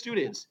other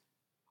students,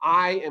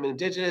 I am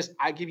Indigenous.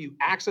 I give you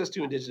access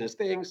to Indigenous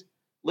things.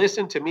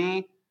 Listen to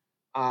me.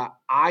 I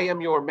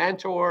am your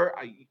mentor.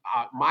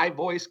 My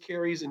voice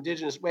carries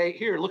Indigenous weight.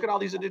 Here, look at all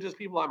these Indigenous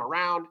people I'm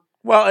around.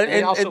 Well, And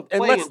they also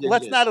play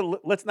Indigenous.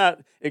 let's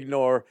not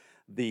ignore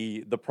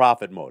the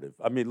profit motive.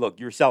 I mean, look,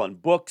 you're selling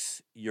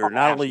books. You're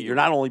Absolutely.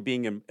 not only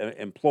being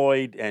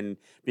employed and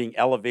being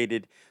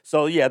elevated.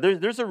 So yeah,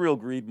 there's a real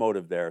greed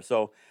motive there.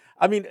 So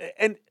I mean,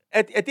 and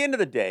at the end of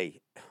the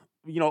day,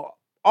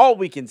 all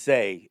we can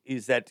say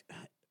is that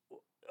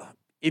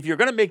if you're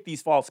going to make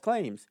these false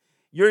claims,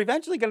 you're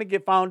eventually going to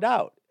get found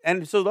out.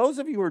 And so those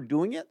of you who are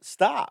doing it,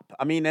 stop.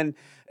 I mean,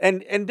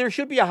 and there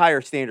should be a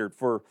higher standard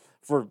for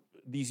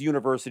these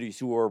universities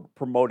who are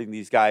promoting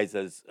these guys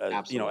as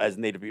as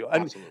Native people.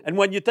 And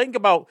when you think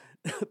about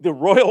the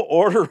Royal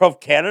Order of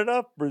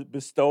Canada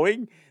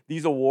bestowing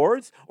these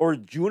awards, or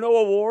Juno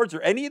Awards,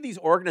 or any of these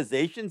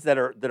organizations that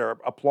are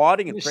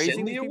applauding and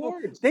praising these people,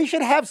 they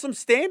should have some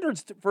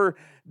standards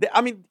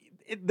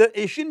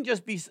it shouldn't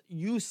just be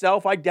you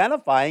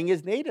self-identifying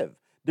as Native.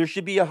 There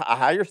should be a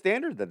higher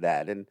standard than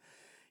that. And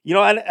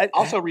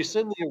also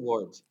rescind the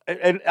awards.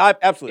 And I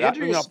absolutely,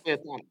 Andrea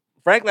Smith.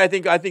 Frankly, I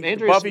think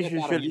Andrea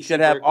Buffy should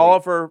have all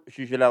of her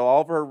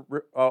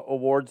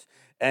awards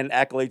and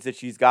accolades that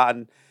she's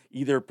gotten,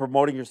 either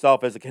promoting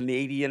herself as a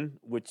Canadian,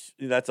 which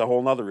that's a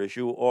whole nother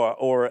issue,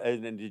 or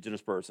an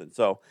Indigenous person.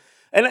 So,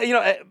 and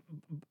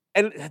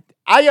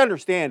I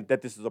understand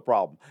that this is a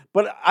problem,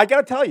 but I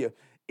got to tell you,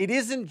 it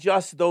isn't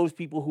just those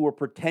people who are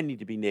pretending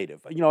to be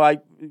Native.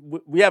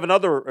 We have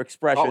another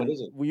expression.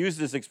 We use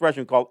this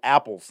expression called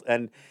apples,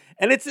 and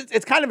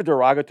it's kind of a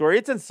derogatory.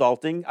 It's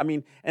insulting. I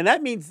mean, and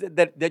that means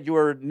that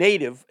you're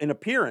Native in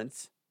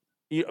appearance,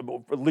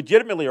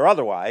 legitimately or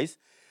otherwise,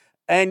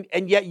 and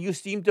yet you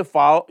seem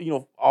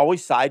to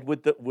always side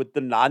with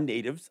the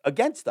non-Natives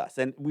against us.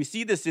 And we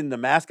see this in the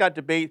mascot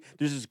debate.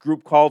 There's this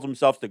group called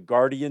themselves the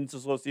Guardians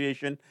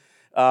Association.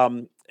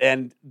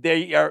 And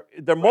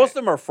most of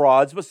them are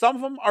frauds, but some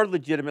of them are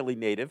legitimately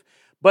Native.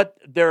 But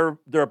they're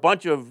a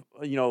bunch of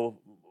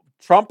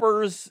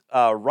Trumpers,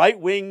 right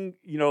wing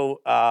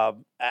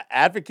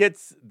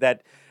advocates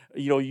that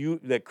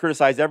that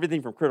criticize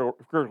everything from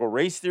critical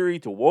race theory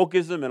to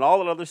wokeism and all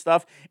that other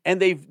stuff,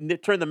 and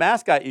they've turned the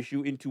mascot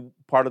issue into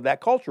part of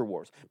that culture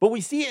wars. But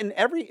we see it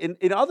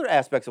in other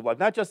aspects of life,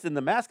 not just in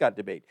the mascot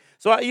debate.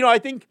 So I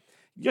think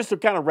just to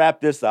kind of wrap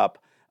this up.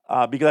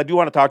 because I do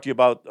want to talk to you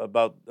about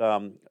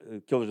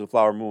Killers of the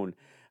Flower Moon.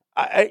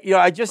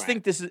 I just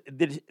Right. think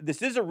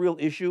this is a real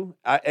issue,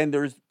 and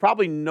there's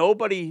probably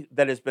nobody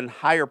that has been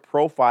higher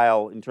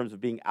profile in terms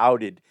of being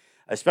outed,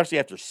 especially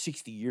after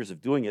 60 years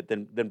of doing it,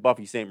 than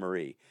Buffy St.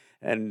 Marie.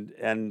 And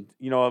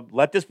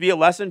let this be a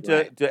lesson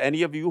Right. to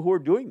any of you who are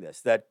doing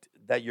this, that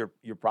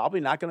you're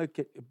probably not going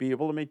to be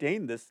able to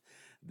maintain this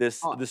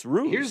Oh,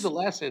 here's the ruse.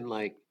 lesson.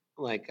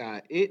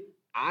 It.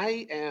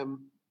 I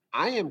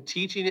am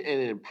teaching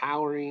and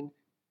empowering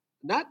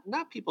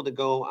not people to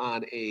go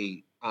on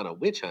a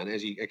witch hunt,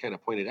 as you kind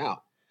of pointed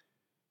out,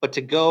 but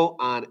to go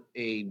on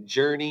a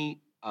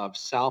journey of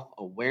self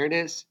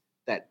awareness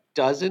that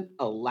doesn't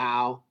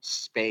allow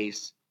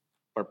space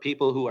for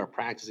people who are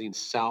practicing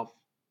self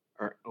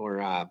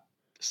or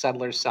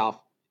settler self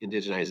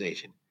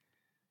indigenization.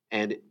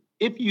 And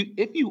if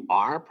you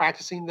are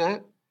practicing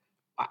that,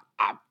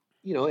 I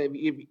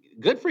if,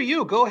 good for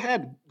you. Go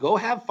ahead, go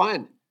have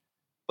fun.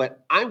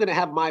 But I'm going to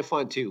have my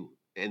fun too,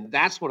 and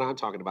that's what I'm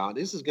talking about.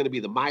 This is going to be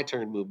the my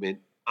turn movement.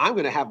 I'm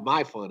going to have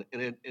my fun,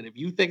 and if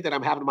you think that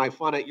I'm having my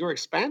fun at your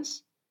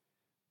expense,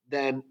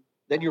 then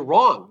you're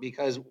wrong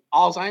because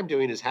all I'm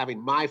doing is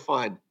having my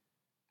fun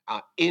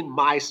in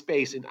my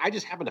space, and I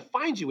just happen to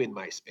find you in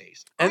my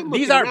space. I'm And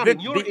these looking aren't around,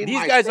 and you're in these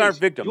my guys aren't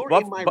space. victims.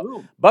 You're in my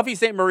room. Buffy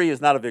St. Marie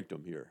is not a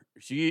victim here.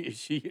 She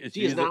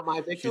is not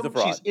my she's a victim.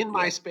 fraud. She's in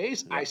my Yeah,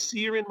 space. yeah. I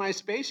see her in my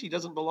space. She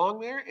doesn't belong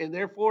there. And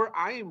therefore,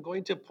 I am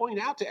going to point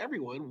out to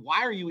everyone,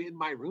 why are you in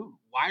my room?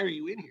 Why are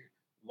you in here?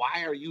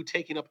 Why are you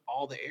taking up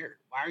all the air?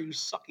 Why are you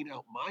sucking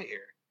out my air?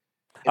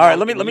 All And right, I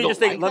and you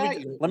don't like that? let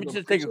me You don't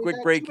just take a appreciate quick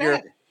that? Too break here.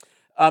 bad.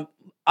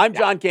 I'm Yeah.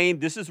 John Kane.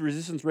 This is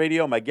Resistance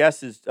Radio. My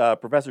guest is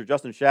Professor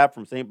Justin Schapp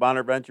from St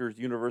Bonaventure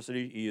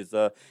University. He is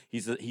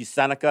he's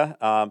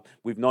Seneca.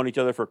 We've known each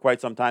other for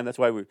quite some time. That's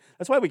why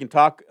we can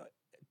talk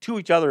to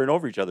each other and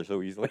over each other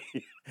so easily.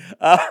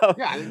 uh,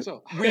 Yeah, I think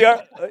so. we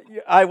are.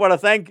 I want to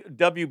thank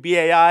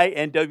WBAI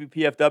and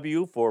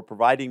WPFW for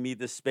providing me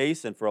this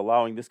space and for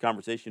allowing this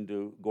conversation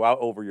to go out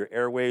over your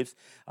airwaves.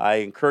 I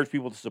encourage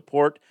people to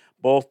support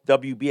both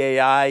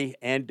WBAI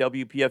and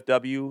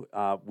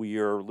WPFW. We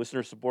are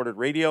listener-supported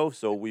radio,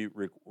 so we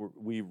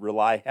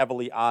rely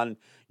heavily on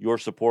your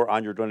support,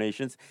 on your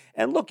donations.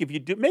 And look, if you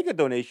do make a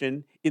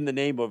donation in the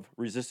name of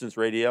Resistance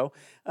Radio,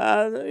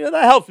 that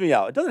helps me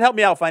out. It doesn't help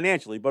me out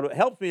financially, but it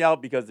helps me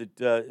out because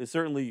it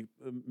certainly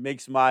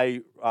makes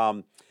my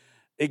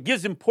it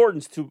gives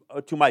importance to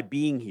my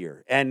being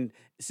here. And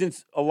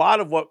since a lot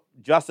of what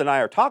Justin and I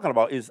are talking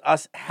about is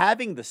us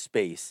having the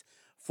space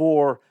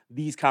for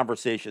these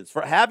conversations,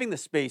 for having the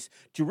space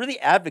to really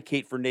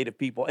advocate for Native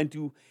people and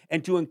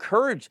to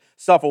encourage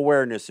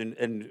self-awareness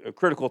and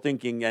critical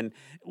thinking. And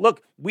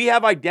look, we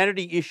have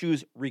identity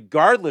issues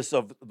regardless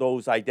of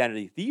those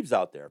identity thieves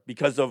out there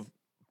because of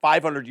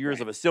 500 years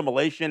Right. of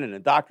assimilation and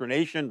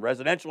indoctrination,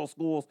 residential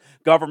schools,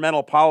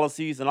 governmental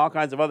policies, and all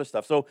kinds of other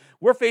stuff. So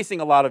we're facing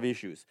a lot of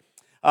issues.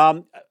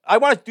 I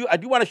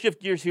do want to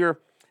shift gears here.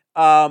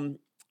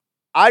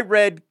 I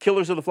read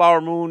Killers of the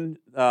Flower Moon,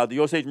 The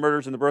Osage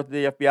Murders and the Birth of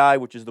the FBI,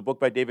 which is the book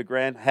by David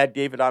Grant. Had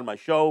David on my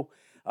show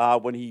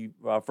when he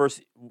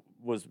first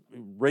was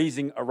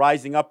rising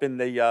up in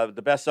the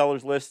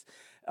bestsellers list.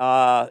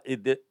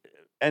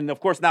 And of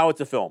course, now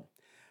it's a film.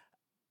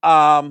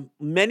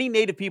 Many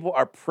Native people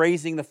are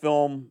praising the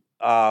film.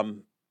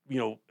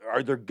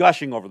 They're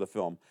gushing over the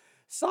film.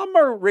 Some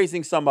are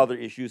raising some other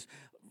issues.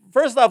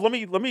 First off, let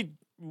me.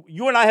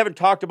 You and I haven't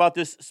talked about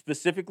this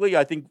specifically.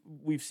 I think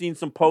we've seen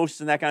some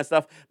posts and that kind of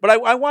stuff. But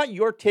I want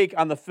your take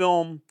on the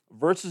film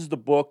versus the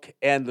book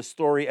and the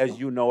story as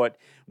you know it,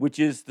 which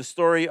is the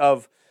story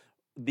of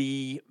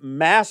the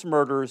mass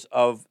murders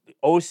of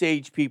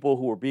Osage people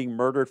who were being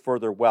murdered for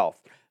their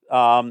wealth.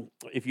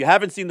 If you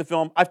haven't seen the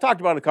film, I've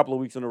talked about it a couple of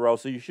weeks in a row,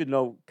 so you should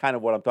know kind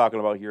of what I'm talking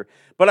about here.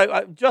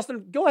 But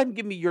Justin, go ahead and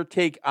give me your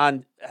take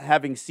on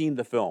having seen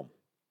the film.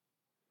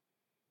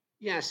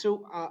 Yeah,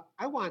 so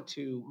I want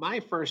to. My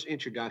first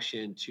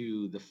introduction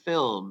to the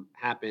film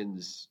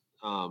happens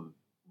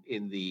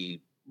in the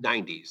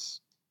 '90s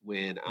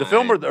when The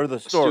film I'm or the a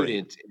story?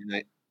 student,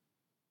 and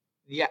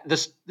yeah,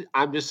 this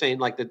I'm just saying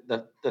like the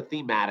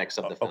thematics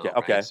of the Okay, film,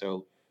 right? okay.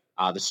 So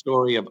the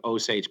story of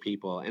Osage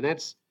people, and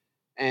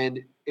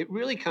it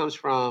really comes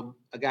from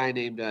a guy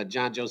named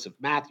John Joseph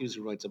Matthews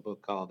who writes a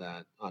book called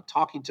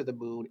 "Talking to the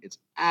Moon." It's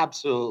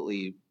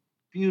absolutely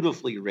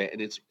beautifully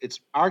written. It's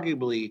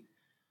arguably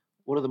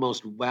one of the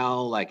most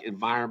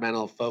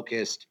environmental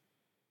focused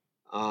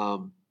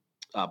um,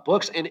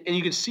 books, and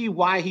you can see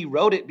why he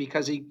wrote it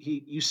because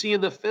he you see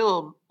in the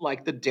film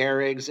like the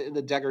derricks and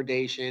the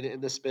degradation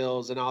and the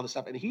spills and all the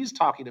stuff, and he's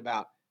talking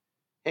about,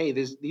 hey,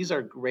 these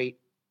are great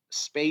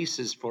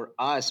spaces for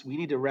us. We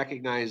need to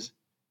recognize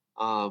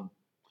um,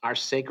 our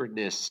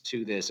sacredness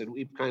to this, and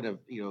we've kind of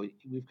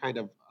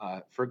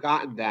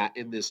forgotten that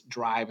in this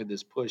drive and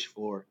this push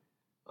for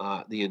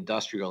the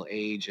industrial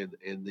age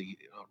and the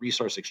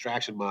resource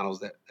extraction models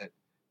that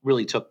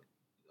really took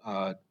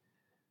uh,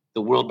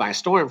 the world by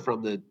storm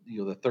from the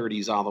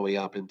 30s all the way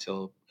up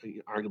until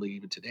arguably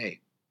even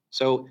today.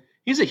 So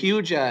he's a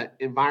huge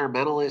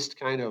environmentalist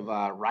kind of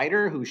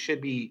writer who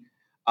should be,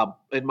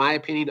 in my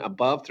opinion,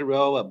 above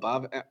Thoreau,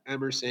 above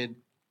Emerson,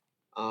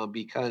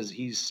 because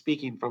he's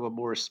speaking from a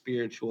more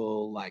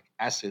spiritual like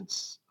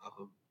essence,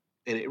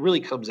 and it really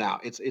comes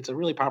out. It's a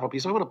really powerful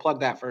piece. So I'm going to plug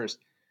that first.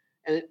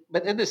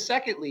 But then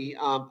secondly,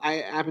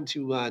 I happen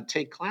to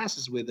take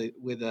classes with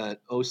a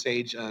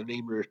Osage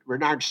named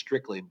Renard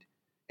Strickland,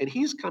 and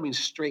he's coming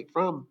straight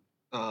from.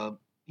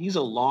 He's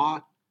a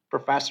law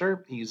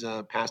professor. He's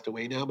passed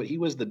away now, but he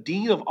was the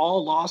dean of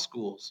all law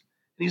schools,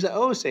 and he's an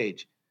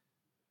Osage,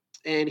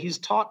 and he's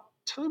taught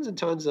tons and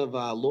tons of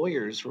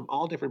lawyers from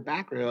all different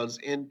backgrounds,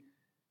 and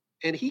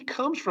he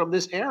comes from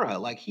this era.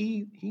 Like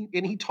he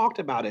talked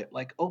about it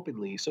like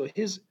openly. So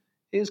his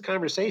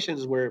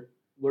conversations were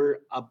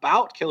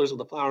about Killers of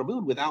the Flower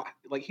Moon without,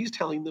 like, he's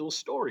telling those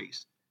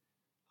stories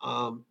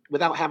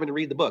without having to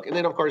read the book. And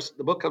then of course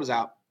the book comes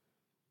out,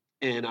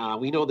 and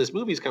we know this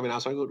movie's coming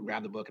out, so I go and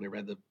grab the book, and I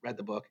read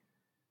the book.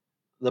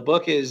 The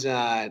book is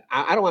I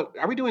don't want.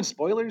 Are we doing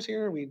spoilers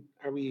here? Are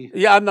we?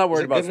 Yeah, I'm not Is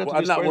worried it good about. enough to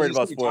I'm do not worried spoilers?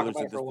 about We talk spoilers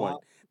about at it for this a point.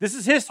 while. This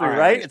is history, All right?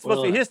 right, It's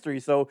supposed to spoil be it. history,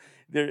 so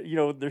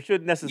there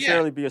shouldn't Yeah,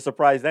 necessarily be a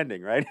surprise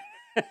ending, right?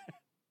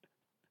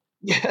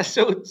 yeah.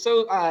 So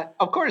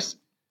of course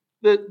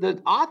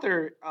the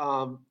author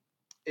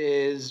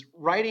is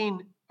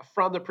writing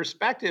from the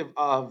perspective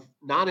of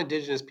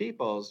non-indigenous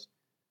peoples,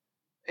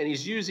 and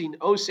he's using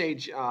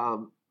Osage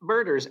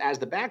murders as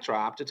the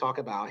backdrop to talk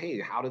about, hey,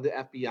 how did the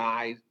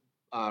FBI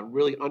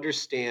really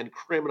understand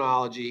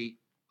criminology?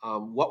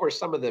 What were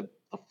some of the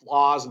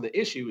flaws and the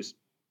issues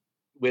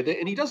with it?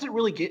 And he doesn't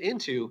really get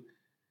into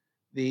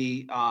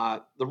the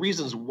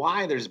reasons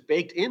why there's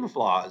baked in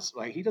flaws.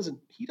 Like he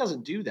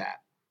doesn't do that.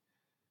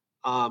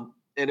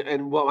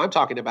 And what I'm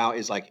talking about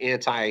is like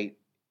anti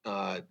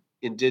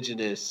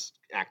indigenous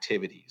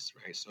activities,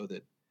 right? So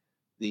that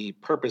the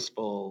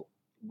purposeful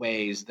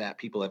ways that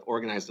people have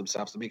organized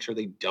themselves to make sure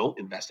they don't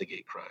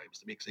investigate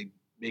crimes,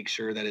 make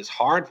sure that it's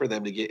hard for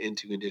them to get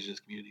into indigenous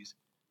communities.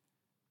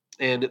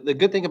 And the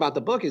good thing about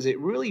the book is it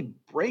really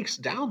breaks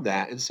down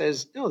that and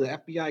says, no, the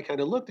FBI kind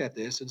of looked at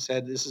this and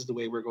said, this is the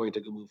way we're going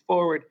to move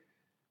forward.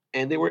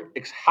 And they were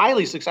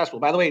highly successful.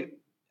 By the way,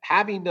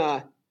 having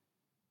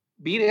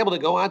being able to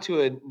go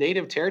onto a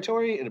native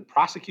territory and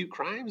prosecute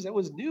crimes, that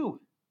was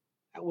new.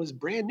 That was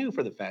brand new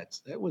for the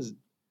feds. That wasn't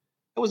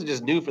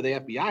just new for the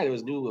FBI. It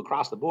was new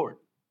across the board.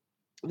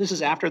 This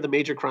is after the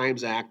Major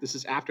Crimes Act. This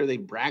is after they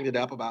bragged it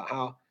up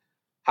about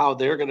how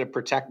they're going to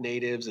protect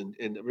natives and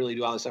really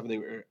do all this stuff. And they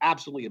were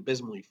absolutely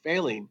abysmally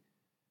failing.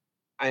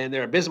 And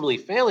they're abysmally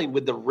failing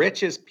with the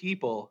richest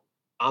people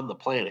on the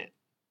planet.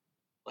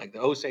 Like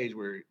the Osage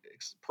were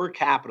per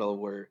capita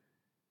were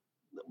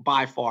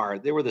by far,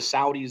 they were the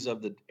Saudis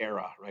of the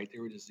era, right? They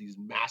were just these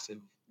massive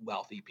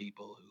wealthy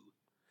people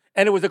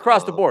And it was who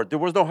across the board. There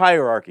was no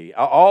hierarchy.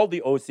 All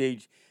the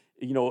Osage,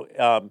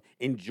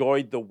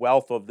 enjoyed the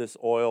wealth of this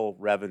oil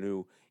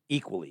revenue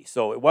equally.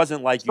 So it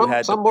wasn't like you had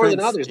the some more than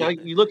prince. others. Now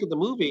you look at the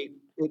movie,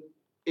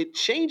 it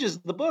changes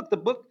the book. The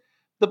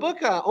book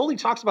only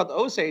talks about the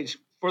Osage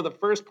for the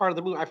first part of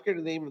the movie. I forget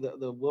the name of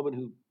the woman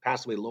who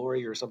passed away,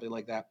 Lori or something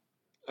like that,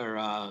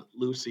 or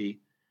Lucy.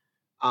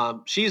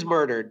 She's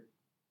murdered,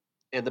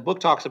 and the book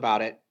talks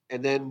about it,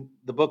 and then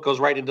the book goes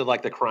right into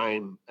like the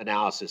crime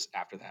analysis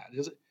after that.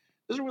 It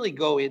doesn't really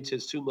go into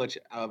too much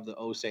of the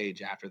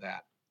Osage after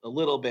that. A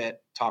little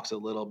bit talks a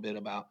little bit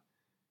about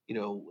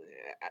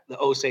the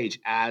Osage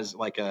as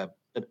like an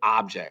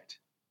object,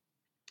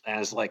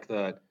 as like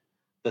the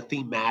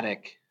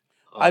thematic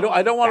I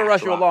don't want to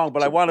rush you backdrop along, but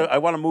to the film. I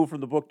want to move from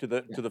the book to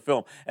Yeah, the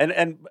film.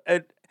 And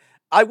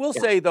I will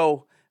yeah, say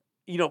though,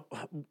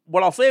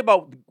 what I'll say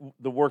about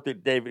the work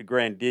that David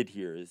Grand did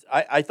here is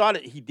I thought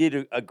he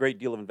did a great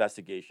deal of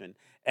investigation.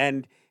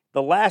 And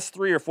the last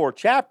 3 or 4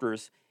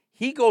 chapters,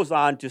 he goes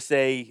on to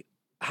say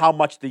how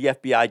much the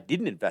FBI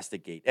didn't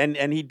investigate.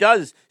 And he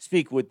does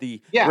speak with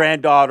the yeah.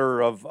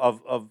 granddaughter of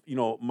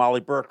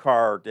Molly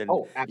Burkhart and,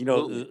 Oh,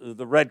 absolutely.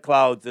 the Red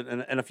Clouds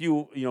and a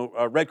few,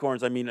 Red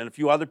Corns, I mean, and a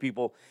few other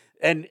people.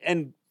 And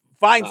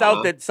finds out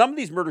Uh-huh. that some of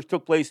these murders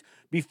took place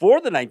before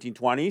the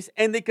 1920s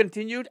and they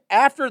continued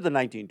after the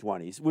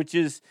 1920s, which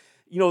is,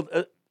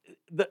 the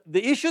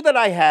issue that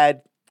I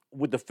had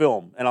with the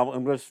film, and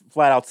I'm going to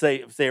flat out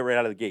say it right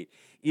out of the gate,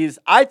 is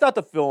I thought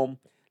the film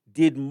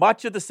did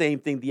much of the same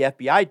thing the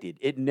FBI did.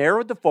 It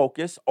narrowed the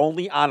focus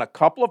only on a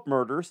couple of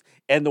murders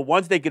and the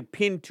ones they could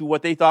pin to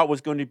what they thought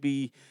was going to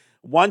be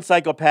one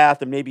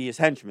psychopath and maybe his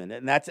henchman,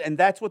 and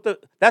that's what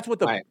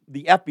Right,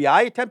 the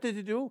FBI attempted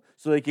to do,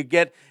 so they could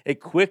get a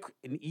quick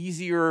and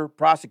easier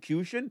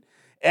prosecution,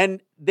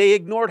 and they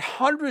ignored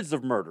hundreds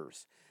of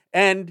murders.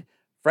 And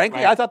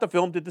frankly, I right, thought the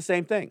film did the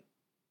same thing.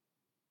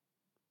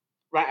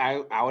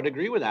 right. I would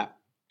agree with that.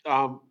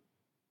 Um,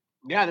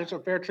 yeah, there's a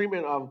fair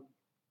treatment of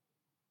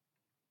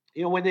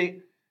when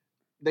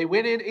they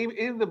went in,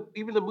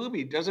 even the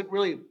movie doesn't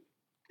really,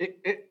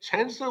 it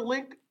tends to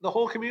link the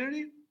whole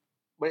community,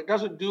 but it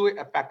doesn't do it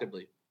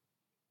effectively.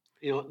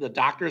 The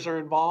doctors are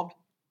involved.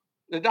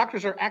 The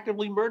doctors are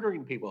actively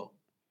murdering people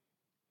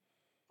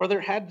for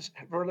their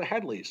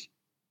Headleys,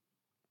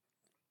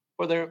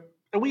 for their,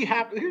 and we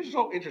have, here's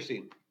so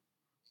interesting.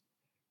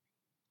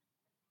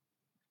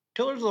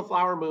 Killers of the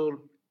Flower Moon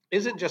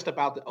isn't just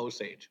about the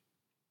Osage.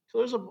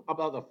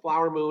 About the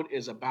Flower Moon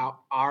is about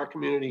our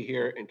community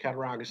here in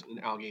Cattaraugus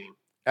and Allegheny.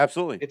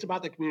 Absolutely. It's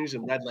about the communities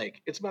in Red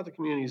Lake. It's about the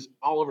communities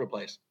all over the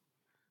place.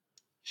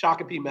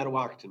 Shakopee,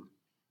 Metawakan.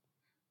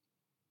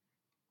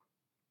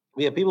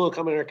 We have people who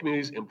come in our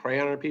communities and prey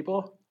on our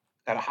people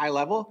at a high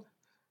level,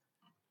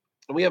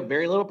 and we have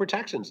very little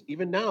protections,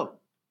 even now.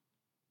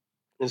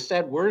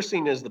 Instead, we're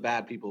seen as the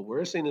bad people.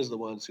 We're seen as the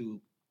ones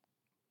who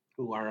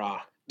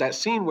are that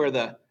scene where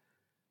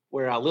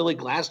Lily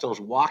Gladstone's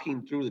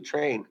walking through the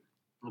train,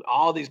 and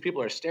all these people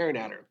are staring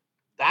at her.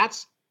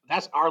 That's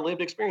our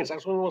lived experience.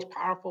 That's one of the most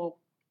powerful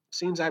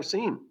scenes I've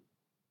seen.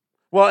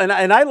 Well,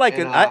 and I like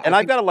And, it, I I've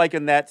think- got to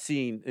liken that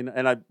scene,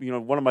 and I,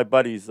 one of my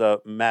buddies,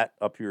 Matt,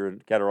 up here in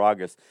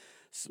Cattaraugus,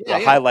 Yeah.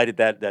 highlighted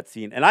that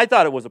scene, and I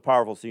thought it was a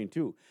powerful scene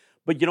too.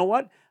 But you know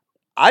what?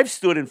 I've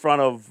stood in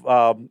front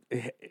of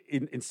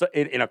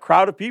in a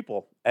crowd of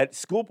people at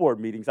school board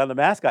meetings on the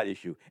mascot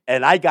issue,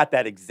 and I got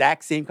that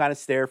exact same kind of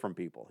stare from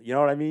people. You know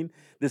what I mean?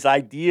 This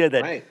idea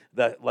that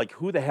Right. like,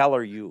 who the hell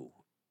are you?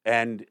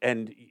 And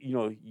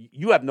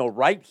you have no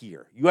right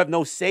here. You have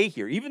no say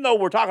here, even though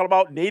we're talking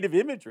about native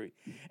imagery.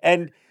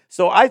 And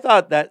so I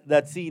thought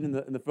that scene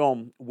in the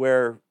film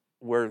where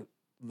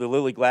the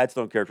Lily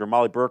Gladstone character,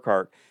 Molly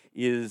Burkhart,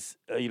 is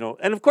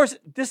and of course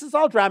this is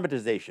all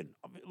dramatization.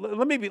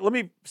 Let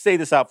me say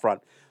this out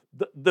front.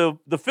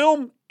 The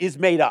film is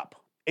made up,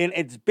 and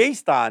it's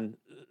based on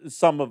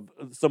some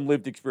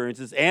lived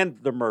experiences and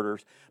the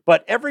murders,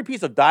 but every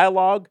piece of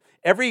dialogue,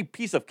 every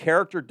piece of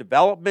character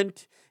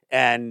development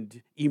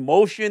and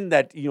emotion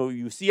that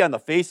you see on the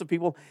face of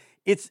people,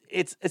 it's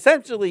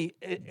essentially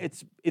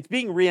it's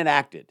being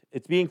reenacted,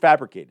 it's being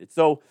fabricated.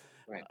 So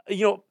Right.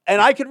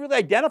 And I can really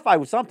identify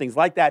with some things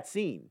like that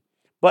scene,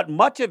 but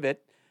much of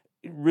it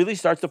really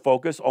starts to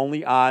focus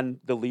only on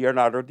the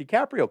Leonardo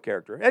DiCaprio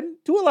character, and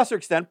to a lesser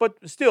extent, but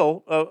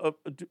still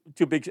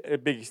to a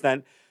big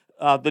extent,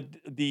 the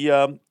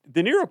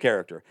De Niro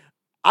character.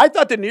 I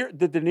thought the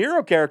De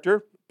Niro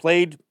character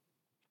played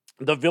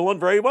the villain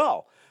very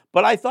well,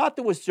 but I thought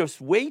there was just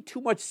way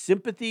too much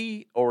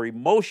sympathy or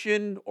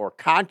emotion or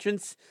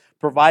conscience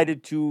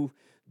provided to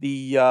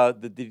the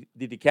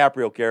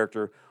DiCaprio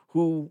character,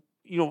 who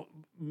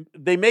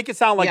they make it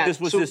sound like this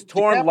was this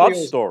torn love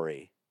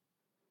story.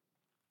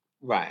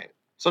 Right.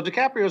 So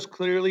DiCaprio's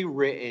clearly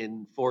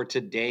written for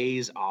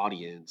today's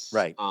audience,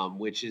 right?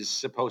 Which is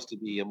supposed to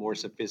be a more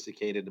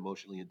sophisticated,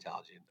 emotionally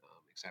intelligent,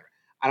 etc.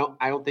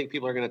 I don't think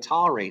people are going to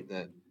tolerate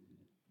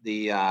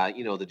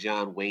the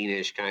John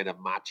Wayne-ish kind of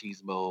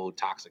machismo,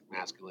 toxic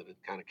masculine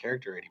kind of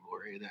character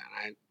anymore, and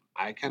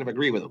I kind of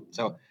agree with him.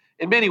 So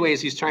in many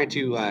ways, he's trying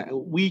to.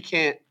 We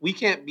can't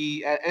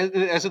be,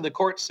 as in the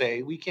courts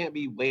say, we can't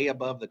be way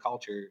above the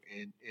culture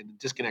and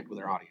disconnect with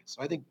our audience.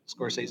 So I think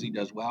Scorsese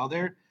does well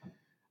there.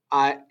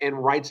 And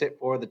writes it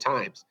for the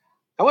times.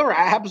 However,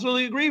 I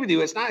absolutely agree with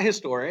you. It's not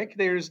historic.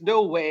 There's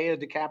no way a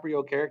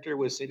DiCaprio character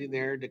was sitting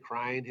there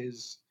decrying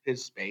his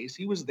space.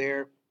 He was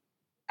there,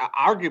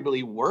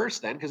 arguably worse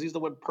then, because he's the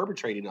one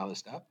perpetrating all this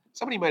stuff.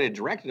 Somebody might have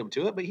directed him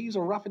to it, but he's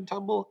a rough and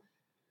tumble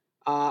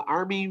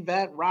army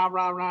vet,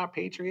 rah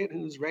patriot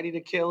who's ready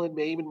to kill and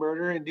maim and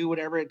murder and do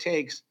whatever it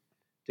takes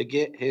to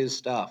get his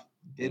stuff.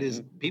 It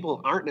is,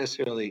 people aren't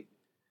necessarily.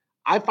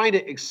 I find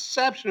it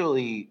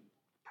exceptionally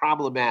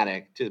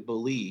problematic to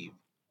believe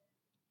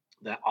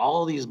that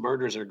all these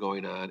murders are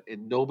going on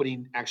and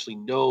nobody actually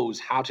knows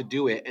how to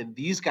do it. And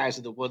these guys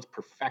are the ones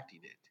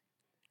perfecting it.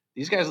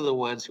 These guys are the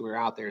ones who are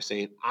out there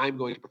saying, I'm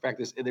going to perfect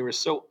this. And they were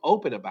so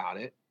open about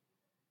it.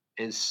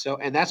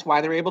 And that's why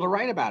they're able to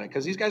write about it,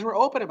 because these guys were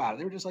open about it.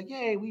 They were just like,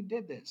 "Yay, we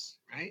did this!"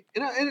 Right?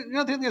 And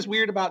the thing that's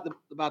weird about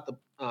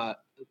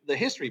the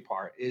history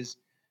part is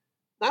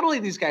not only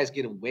these guys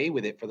get away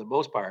with it for the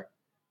most part,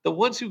 the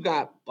ones who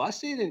got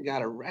busted and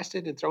got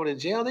arrested and thrown in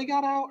jail, they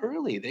got out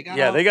early. They got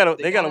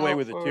away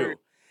with it too.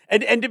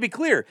 And to be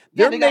clear,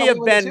 there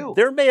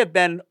may have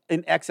been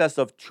in excess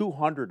of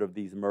 200 of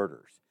these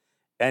murders.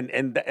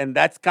 And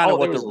that's kind of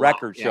what the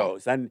record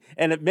shows. And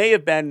it may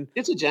have been,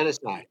 it's a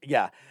genocide.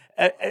 Yeah.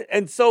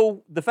 And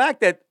so the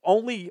fact that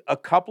only a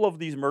couple of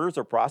these murders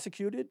are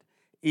prosecuted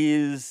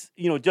is,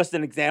 just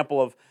an example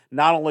of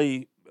not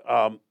only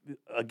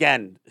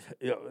again,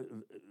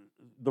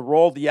 the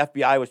role the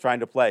FBI was trying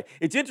to play.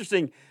 It's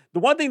interesting. The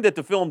one thing that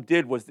the film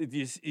did was,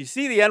 you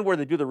see the end where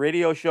they do the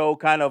radio show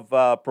kind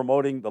of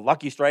promoting the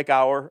Lucky Strike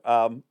Hour,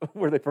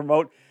 where they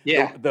promote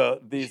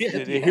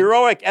the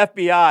heroic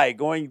FBI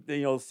going,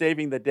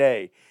 saving the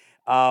day.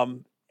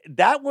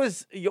 That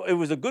was, it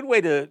was a good way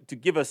to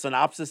give a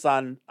synopsis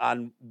on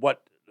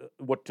what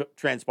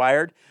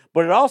transpired,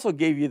 but it also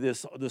gave you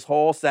this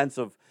whole sense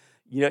of,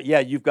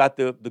 you've got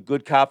the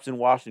good cops in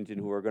Washington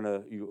who are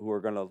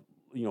gonna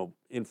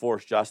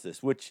enforce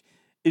justice, which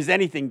is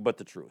anything but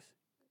the truth.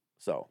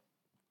 So,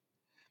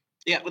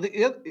 yeah. Well,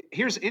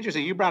 here's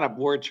interesting. You brought up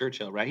Ward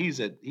Churchill, right? He's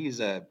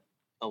a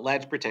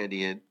alleged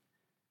Pretendian.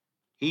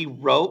 he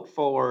wrote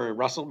for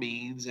Russell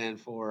Means and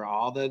for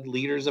all the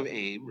leaders of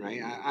AIM,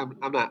 right?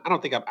 I'm not. I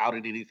don't think I've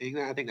outed anything.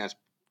 I think that's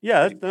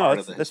Yeah, pretty that's, no, part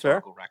of the that's fair.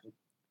 historical record.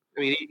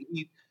 I mean,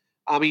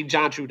 I mean,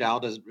 John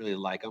Trudell doesn't really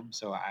like him,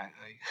 so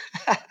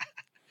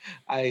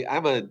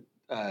I'm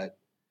a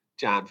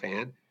John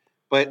fan.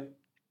 But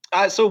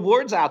so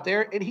Ward's out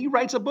there, and he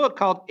writes a book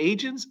called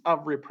Agents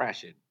of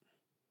Repression.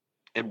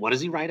 And what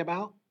does he write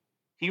about?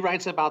 He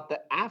writes about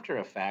the after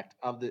effect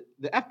of the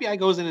FBI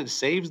goes in and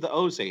saves the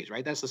Osage,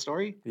 right? That's the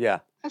story. Yeah.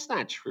 That's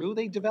not true.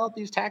 They developed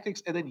these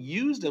tactics and then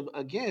used them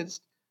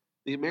against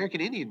the American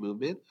Indian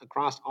movement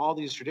across all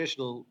these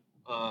traditionally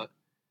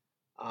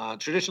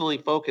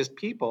focused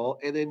people,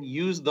 and then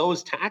use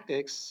those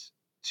tactics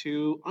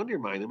to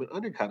undermine them and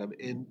undercut them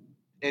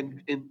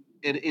and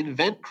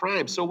invent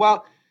crime. So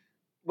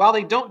while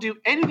they don't do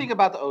anything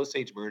about the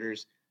Osage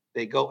murders,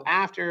 they go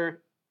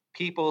after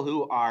people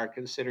who are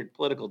considered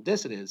political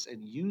dissidents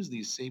and use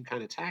these same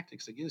kind of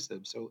tactics against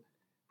them. So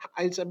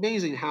it's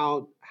amazing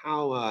how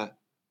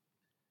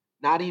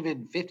not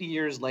even 50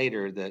 years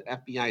later, the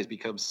FBI has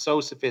become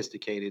so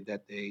sophisticated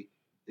that they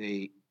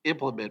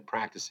implement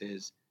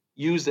practices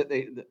that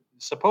they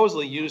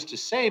supposedly used to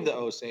save the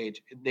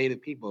Osage and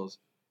Native peoples,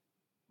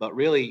 but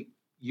really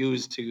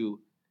used to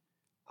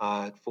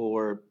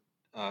for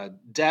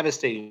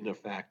devastating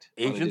effect.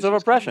 Agents of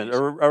oppression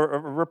or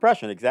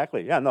repression.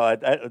 Exactly. Yeah. No,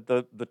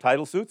 the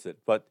title suits it.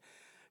 But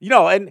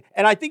and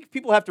I think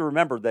people have to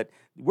remember that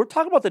we're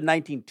talking about the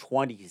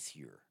 1920s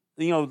here.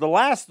 The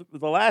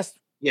last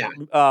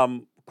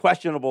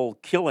questionable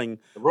killing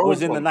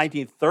was in the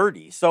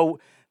 1930s. So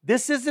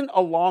this isn't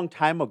a long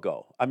time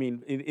ago. I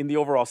mean, in the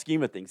overall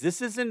scheme of things,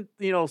 this isn't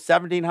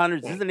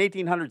 1700s. This isn't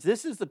 1800s.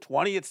 This is the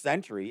 20th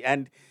century,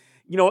 and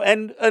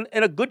and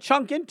a good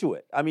chunk into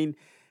it. I mean.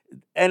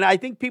 And I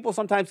think people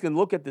sometimes can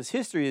look at this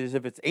history as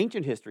if it's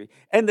ancient history.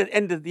 And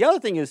the other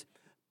thing is,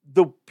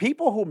 the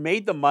people who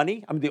made the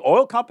money, I mean, the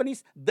oil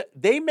companies,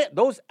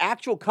 those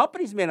actual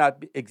companies may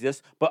not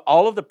exist, but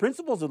all of the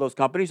principals of those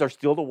companies are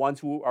still the ones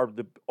who are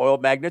the oil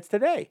magnates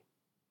today.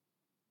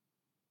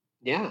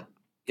 Yeah,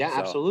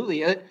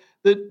 absolutely.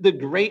 The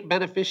great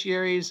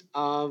beneficiaries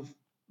of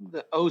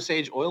the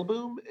Osage oil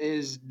boom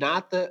is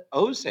not the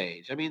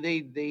Osage. I mean,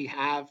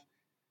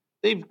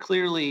 they've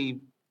clearly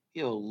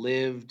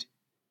lived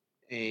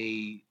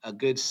a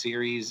good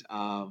series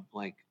of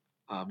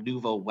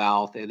nouveau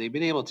wealth, and they've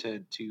been able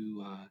to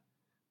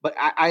but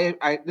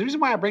the reason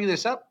why I bring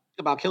this up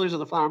about Killers of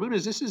the Flower Moon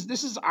is this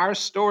is our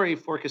story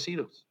for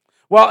casinos.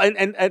 Well,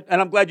 and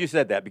I'm glad you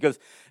said that, because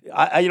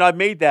I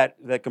made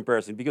that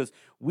comparison because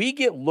we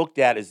get looked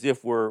at as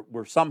if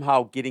we're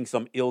somehow getting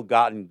some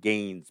ill-gotten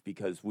gains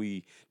because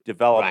we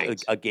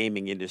developed a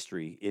gaming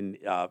industry in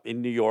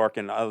New York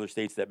and other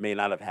states that may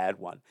not have had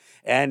one,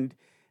 and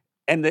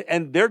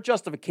their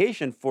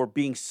justification for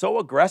being so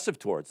aggressive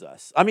towards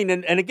us. I mean,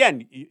 and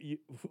again,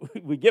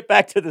 we get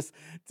back to this,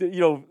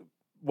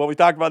 what we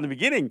talked about in the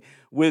beginning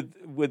with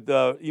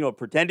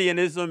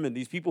Pretendianism and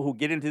these people who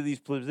get into these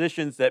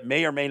positions that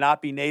may or may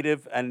not be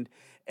Native, and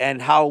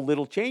how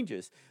little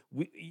changes.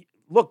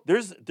 Look,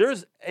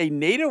 there's a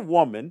Native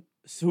woman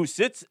who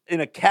sits in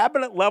a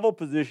cabinet level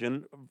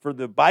position for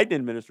the Biden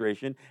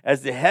administration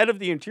as the head of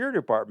the Interior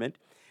Department,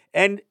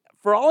 and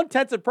for all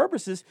intents and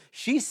purposes,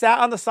 she sat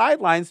on the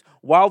sidelines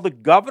while the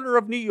governor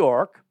of New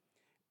York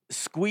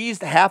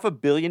squeezed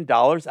 $500 million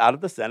out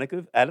of the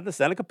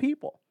Seneca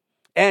people.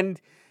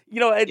 And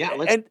let's get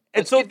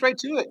right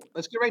to it.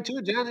 Let's get right to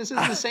it, John. This is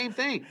the same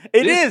thing.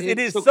 It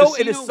is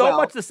so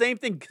much the same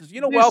thing, because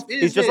wealth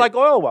is just like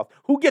oil wealth.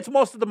 Who gets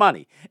most of the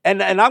money?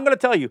 And I'm going to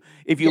tell you,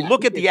 if you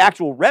look at the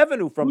actual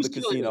revenue from the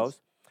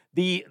casinos,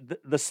 the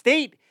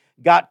state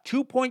got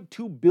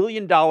 $2.2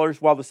 billion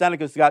while the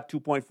Senecas got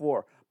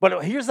 2.4.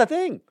 But here's the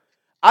thing.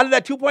 Out of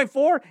that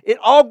 2.4, it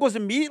all goes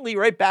immediately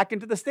right back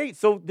into the state.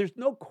 So there's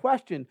no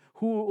question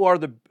who are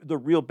the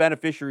real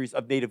beneficiaries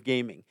of Native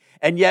gaming.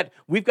 And yet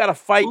we've got to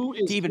fight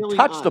to even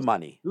touch the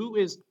money. Who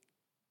is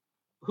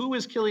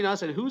killing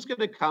us, and who's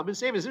going to come and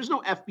save us? There's no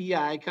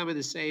FBI coming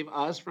to save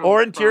us from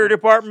or Interior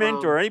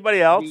Department or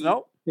anybody else.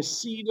 No.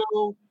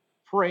 Casino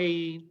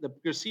prey, the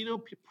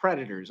casino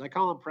predators. I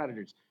call them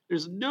predators.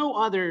 There's no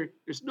other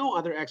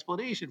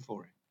explanation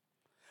for it.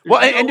 Well,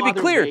 and to be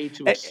clear,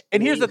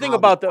 and here's the thing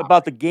about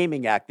the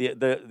Gaming Act,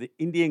 the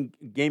Indian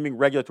Gaming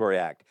Regulatory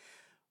Act.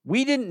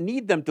 We didn't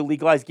need them to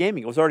legalize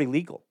gaming. It was already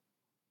legal.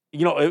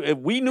 If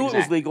we knew it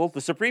was legal.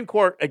 The Supreme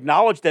Court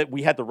acknowledged that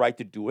we had the right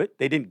to do it.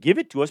 They didn't give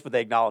it to us, but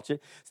they acknowledged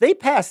it. So they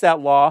passed that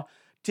law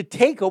to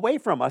take away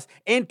from us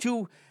and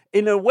to,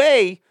 in a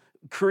way,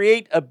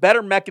 create a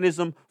better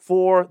mechanism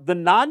for the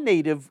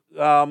non-native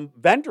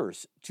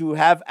vendors to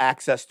have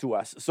access to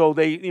us. So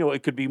they,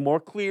 it could be more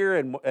clear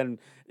and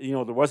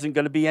there wasn't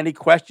going to be any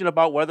question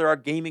about whether our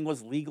gaming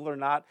was legal or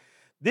not.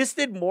 This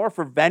did more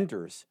for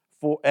vendors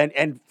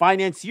and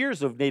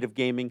financiers of native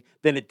gaming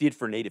than it did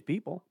for native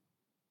people.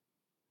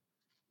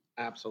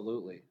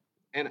 Absolutely.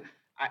 And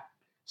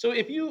so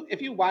if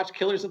you watch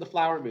Killers of the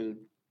Flower Moon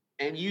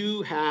and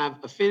you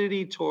have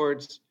affinity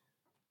towards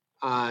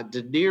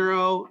De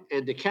Niro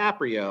and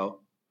DiCaprio,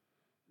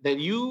 then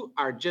you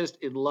are just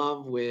in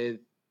love with,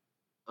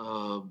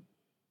 um,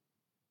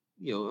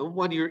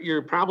 one,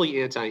 you're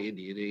probably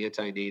anti-Indian,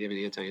 anti-Native, and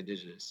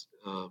anti-Indigenous,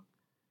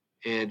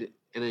 and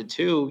then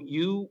two,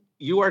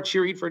 you are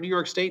cheering for New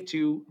York State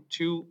to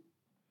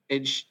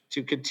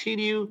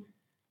continue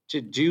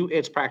to do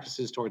its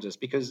practices towards us,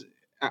 because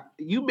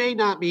you may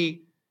not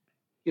be,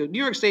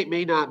 New York State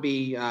may not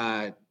be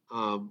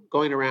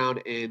going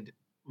around and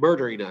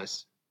murdering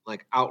us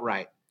like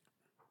outright.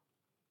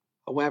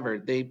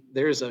 However,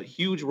 there's a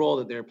huge role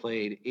that they're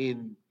playing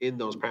in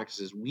those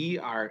practices.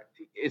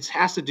 It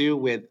has to do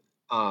with,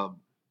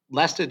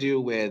 less to do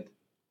with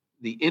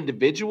the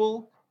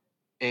individual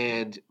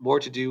and more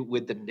to do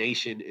with the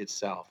nation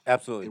itself,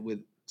 Absolutely.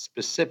 and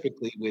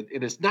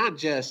and it's not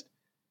just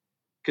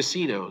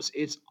casinos;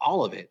 it's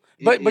all of it.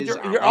 It But is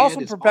our you're also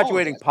land. It's all of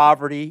perpetuating that.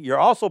 poverty. You're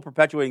also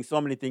perpetuating so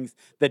many things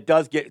that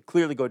does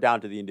clearly go down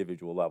to the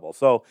individual level.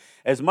 So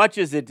as much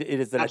as it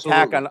is an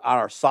attack Absolutely. on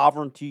our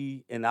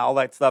sovereignty and all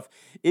that stuff,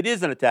 it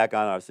is an attack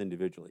on us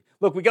individually.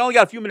 Look, we only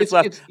got a few minutes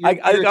left. You're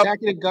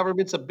attacking a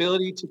government's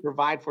ability to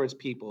provide for its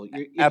people. If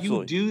you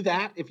Absolutely. do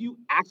that, if you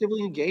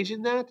actively engage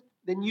in that,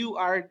 then you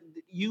are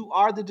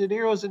the De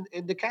Niro's and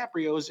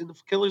DiCaprio's and the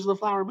Killers of the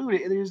Flower Moon.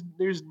 And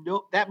there's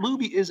no, that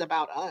movie is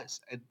about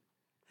us, and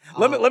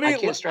Let I me.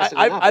 can't stress it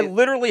enough. I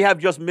literally have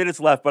just minutes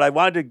left, but I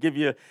wanted to give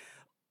you.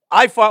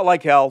 I fought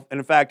like hell,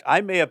 and in fact,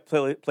 I may have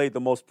played the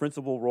most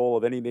principal role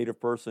of any Native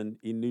person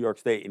in New York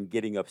State in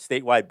getting a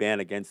statewide ban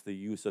against the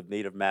use of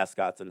Native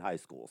mascots in high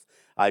schools.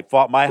 I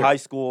fought my Sure. high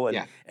school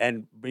Yeah.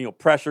 and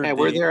pressured And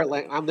we're there.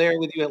 I'm there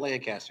with you at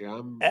Lancaster.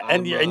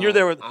 and you're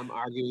there with. I'm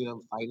arguing.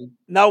 I'm fighting.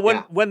 Now,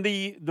 Yeah. when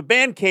the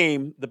ban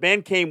came, the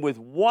ban came with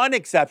one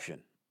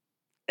exception,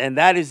 and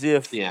that is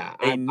if Yeah.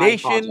 a I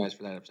nation apologize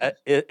for that upset.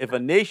 if a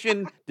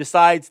nation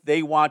decides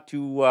they want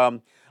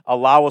to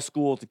allow a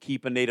school to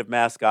keep a Native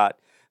mascot,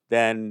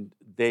 then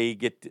they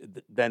get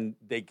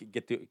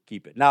to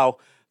keep it. Now,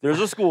 there's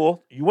a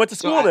school. You went to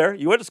school there.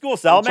 You went to school,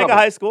 Salamanca trouble.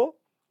 High School.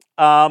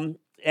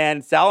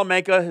 And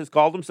Salamanca has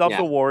called themselves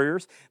the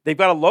Warriors. They've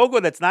got a logo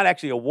that's not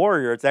actually a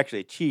warrior; it's actually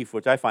a chief,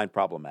 which I find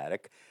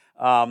problematic.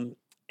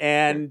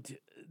 And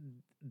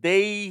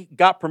they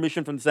got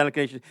permission from the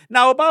Seneca Nation.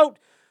 Now, about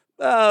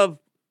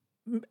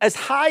as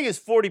high as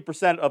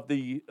 40% of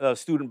the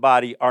student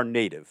body are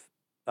Native.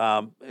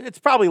 It's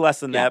probably less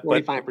than that,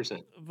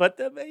 45%. but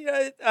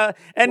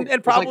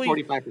and probably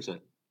like 45%.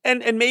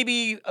 And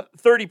maybe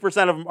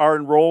 30% of them are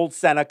enrolled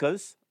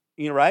Senecas.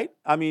 Right?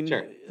 I mean,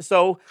 Sure.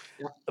 So,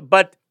 Yeah.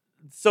 but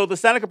so the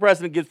Seneca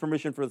president gives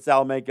permission for the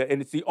Salamanca,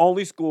 and it's the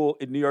only school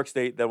in New York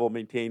State that will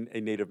maintain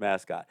a Native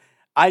mascot.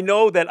 I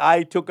know that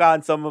I took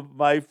on some of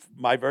my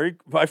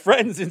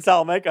friends in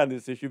Salamanca on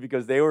this issue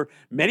because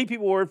many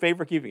people were in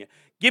favor of keeping it.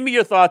 Give me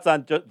your thoughts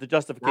on the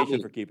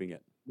justification for keeping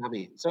it. Not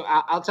me. So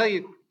I'll tell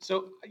you.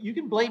 So you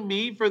can blame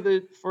me for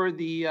the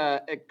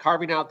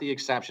carving out the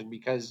exception,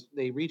 because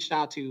they reached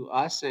out to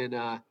us, and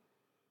I'm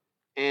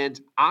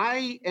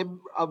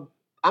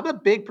a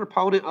big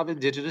proponent of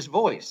Indigenous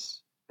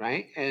voice,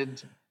 right?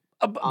 And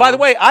by the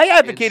way, I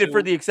advocated so-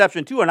 for the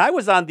exception too, and I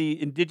was on the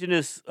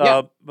Indigenous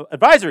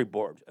advisory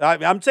board.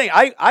 I'm saying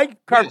I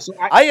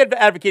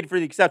advocated for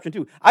the exception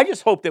too. I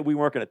just hoped that we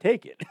weren't going to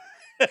take it.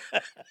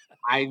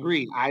 I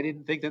agree. I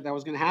didn't think that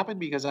was going to happen,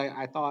 because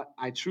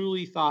I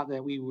truly thought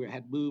that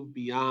had moved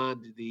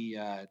beyond the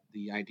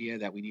idea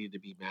that we needed to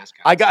be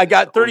mascots. I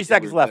got 30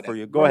 seconds left for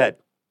you. Go ahead.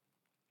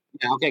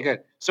 Yeah. Okay.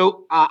 Good.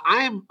 So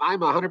I'm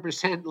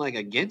 100% like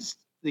against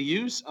the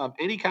use of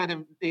any kind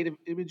of Native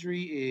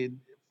imagery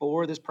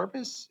for this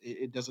purpose.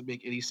 It doesn't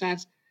make any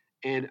sense,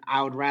 and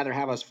I would rather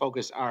have us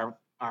focus our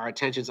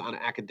attentions on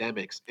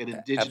academics and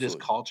Indigenous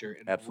culture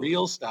and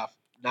real stuff,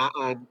 not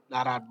on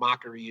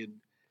mockery and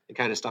the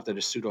kind of stuff that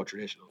is pseudo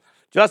traditional.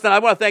 Justin, I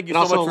want to thank you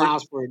so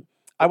much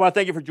I want to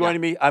thank you for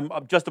joining me. I'm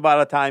just about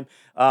out of time.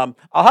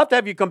 I'll have to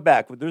have you come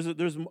back.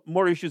 There's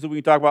more issues that we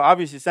can talk about.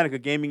 Obviously, the Seneca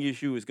gaming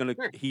issue is going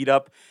to heat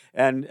up,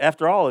 and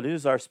after all, it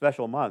is our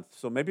special month.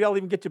 So maybe I'll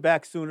even get you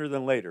back sooner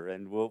than later,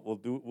 and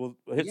we'll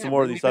hit some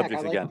more of these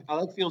subjects again. I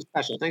like feeling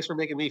special. Thanks for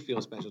making me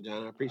feel special,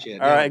 John. I appreciate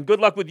it. All right, and good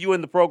luck with you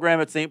in the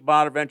program at St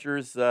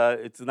Bonaventures.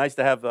 It's nice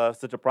to have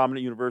such a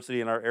prominent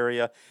university in our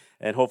area,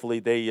 and hopefully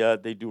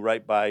they do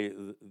right by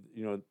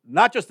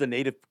not just the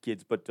Native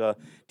kids, but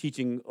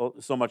teaching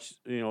so much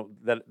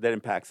that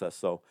impacts us.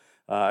 So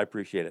I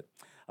appreciate it.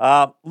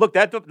 Look,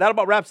 that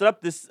about wraps it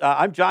up.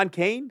 I'm John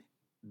Kane.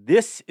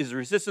 This is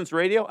Resistance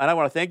Radio, and I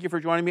want to thank you for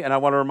joining me. And I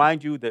want to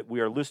remind you that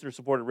we are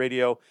listener-supported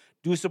radio.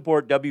 Do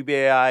support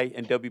WBAI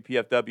and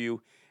WPFW,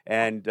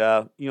 and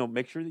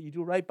make sure that you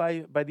do right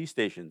by these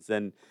stations,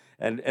 and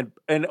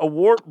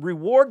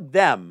reward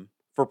them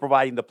for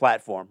providing the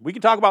platform. We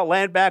can talk about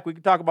land back. We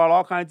can talk about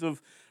all kinds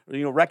of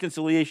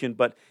reconciliation,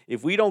 but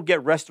if we don't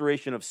get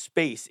restoration of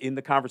space in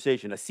the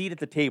conversation, a seat at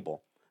the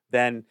table,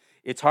 then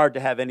it's hard to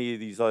have any of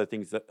these other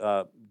things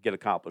that get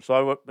accomplished.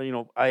 So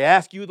I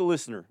ask you, the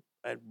listener,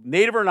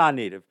 Native or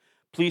non-Native,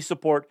 please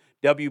support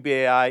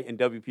WBAI and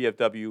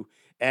WPFW,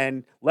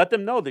 and let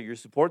them know that you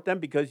support them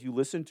because you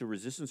listen to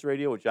Resistance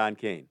Radio with John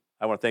Kane.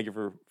 I want to thank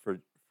you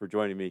for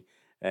joining me,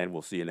 and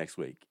we'll see you next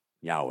week.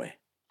 Yahweh.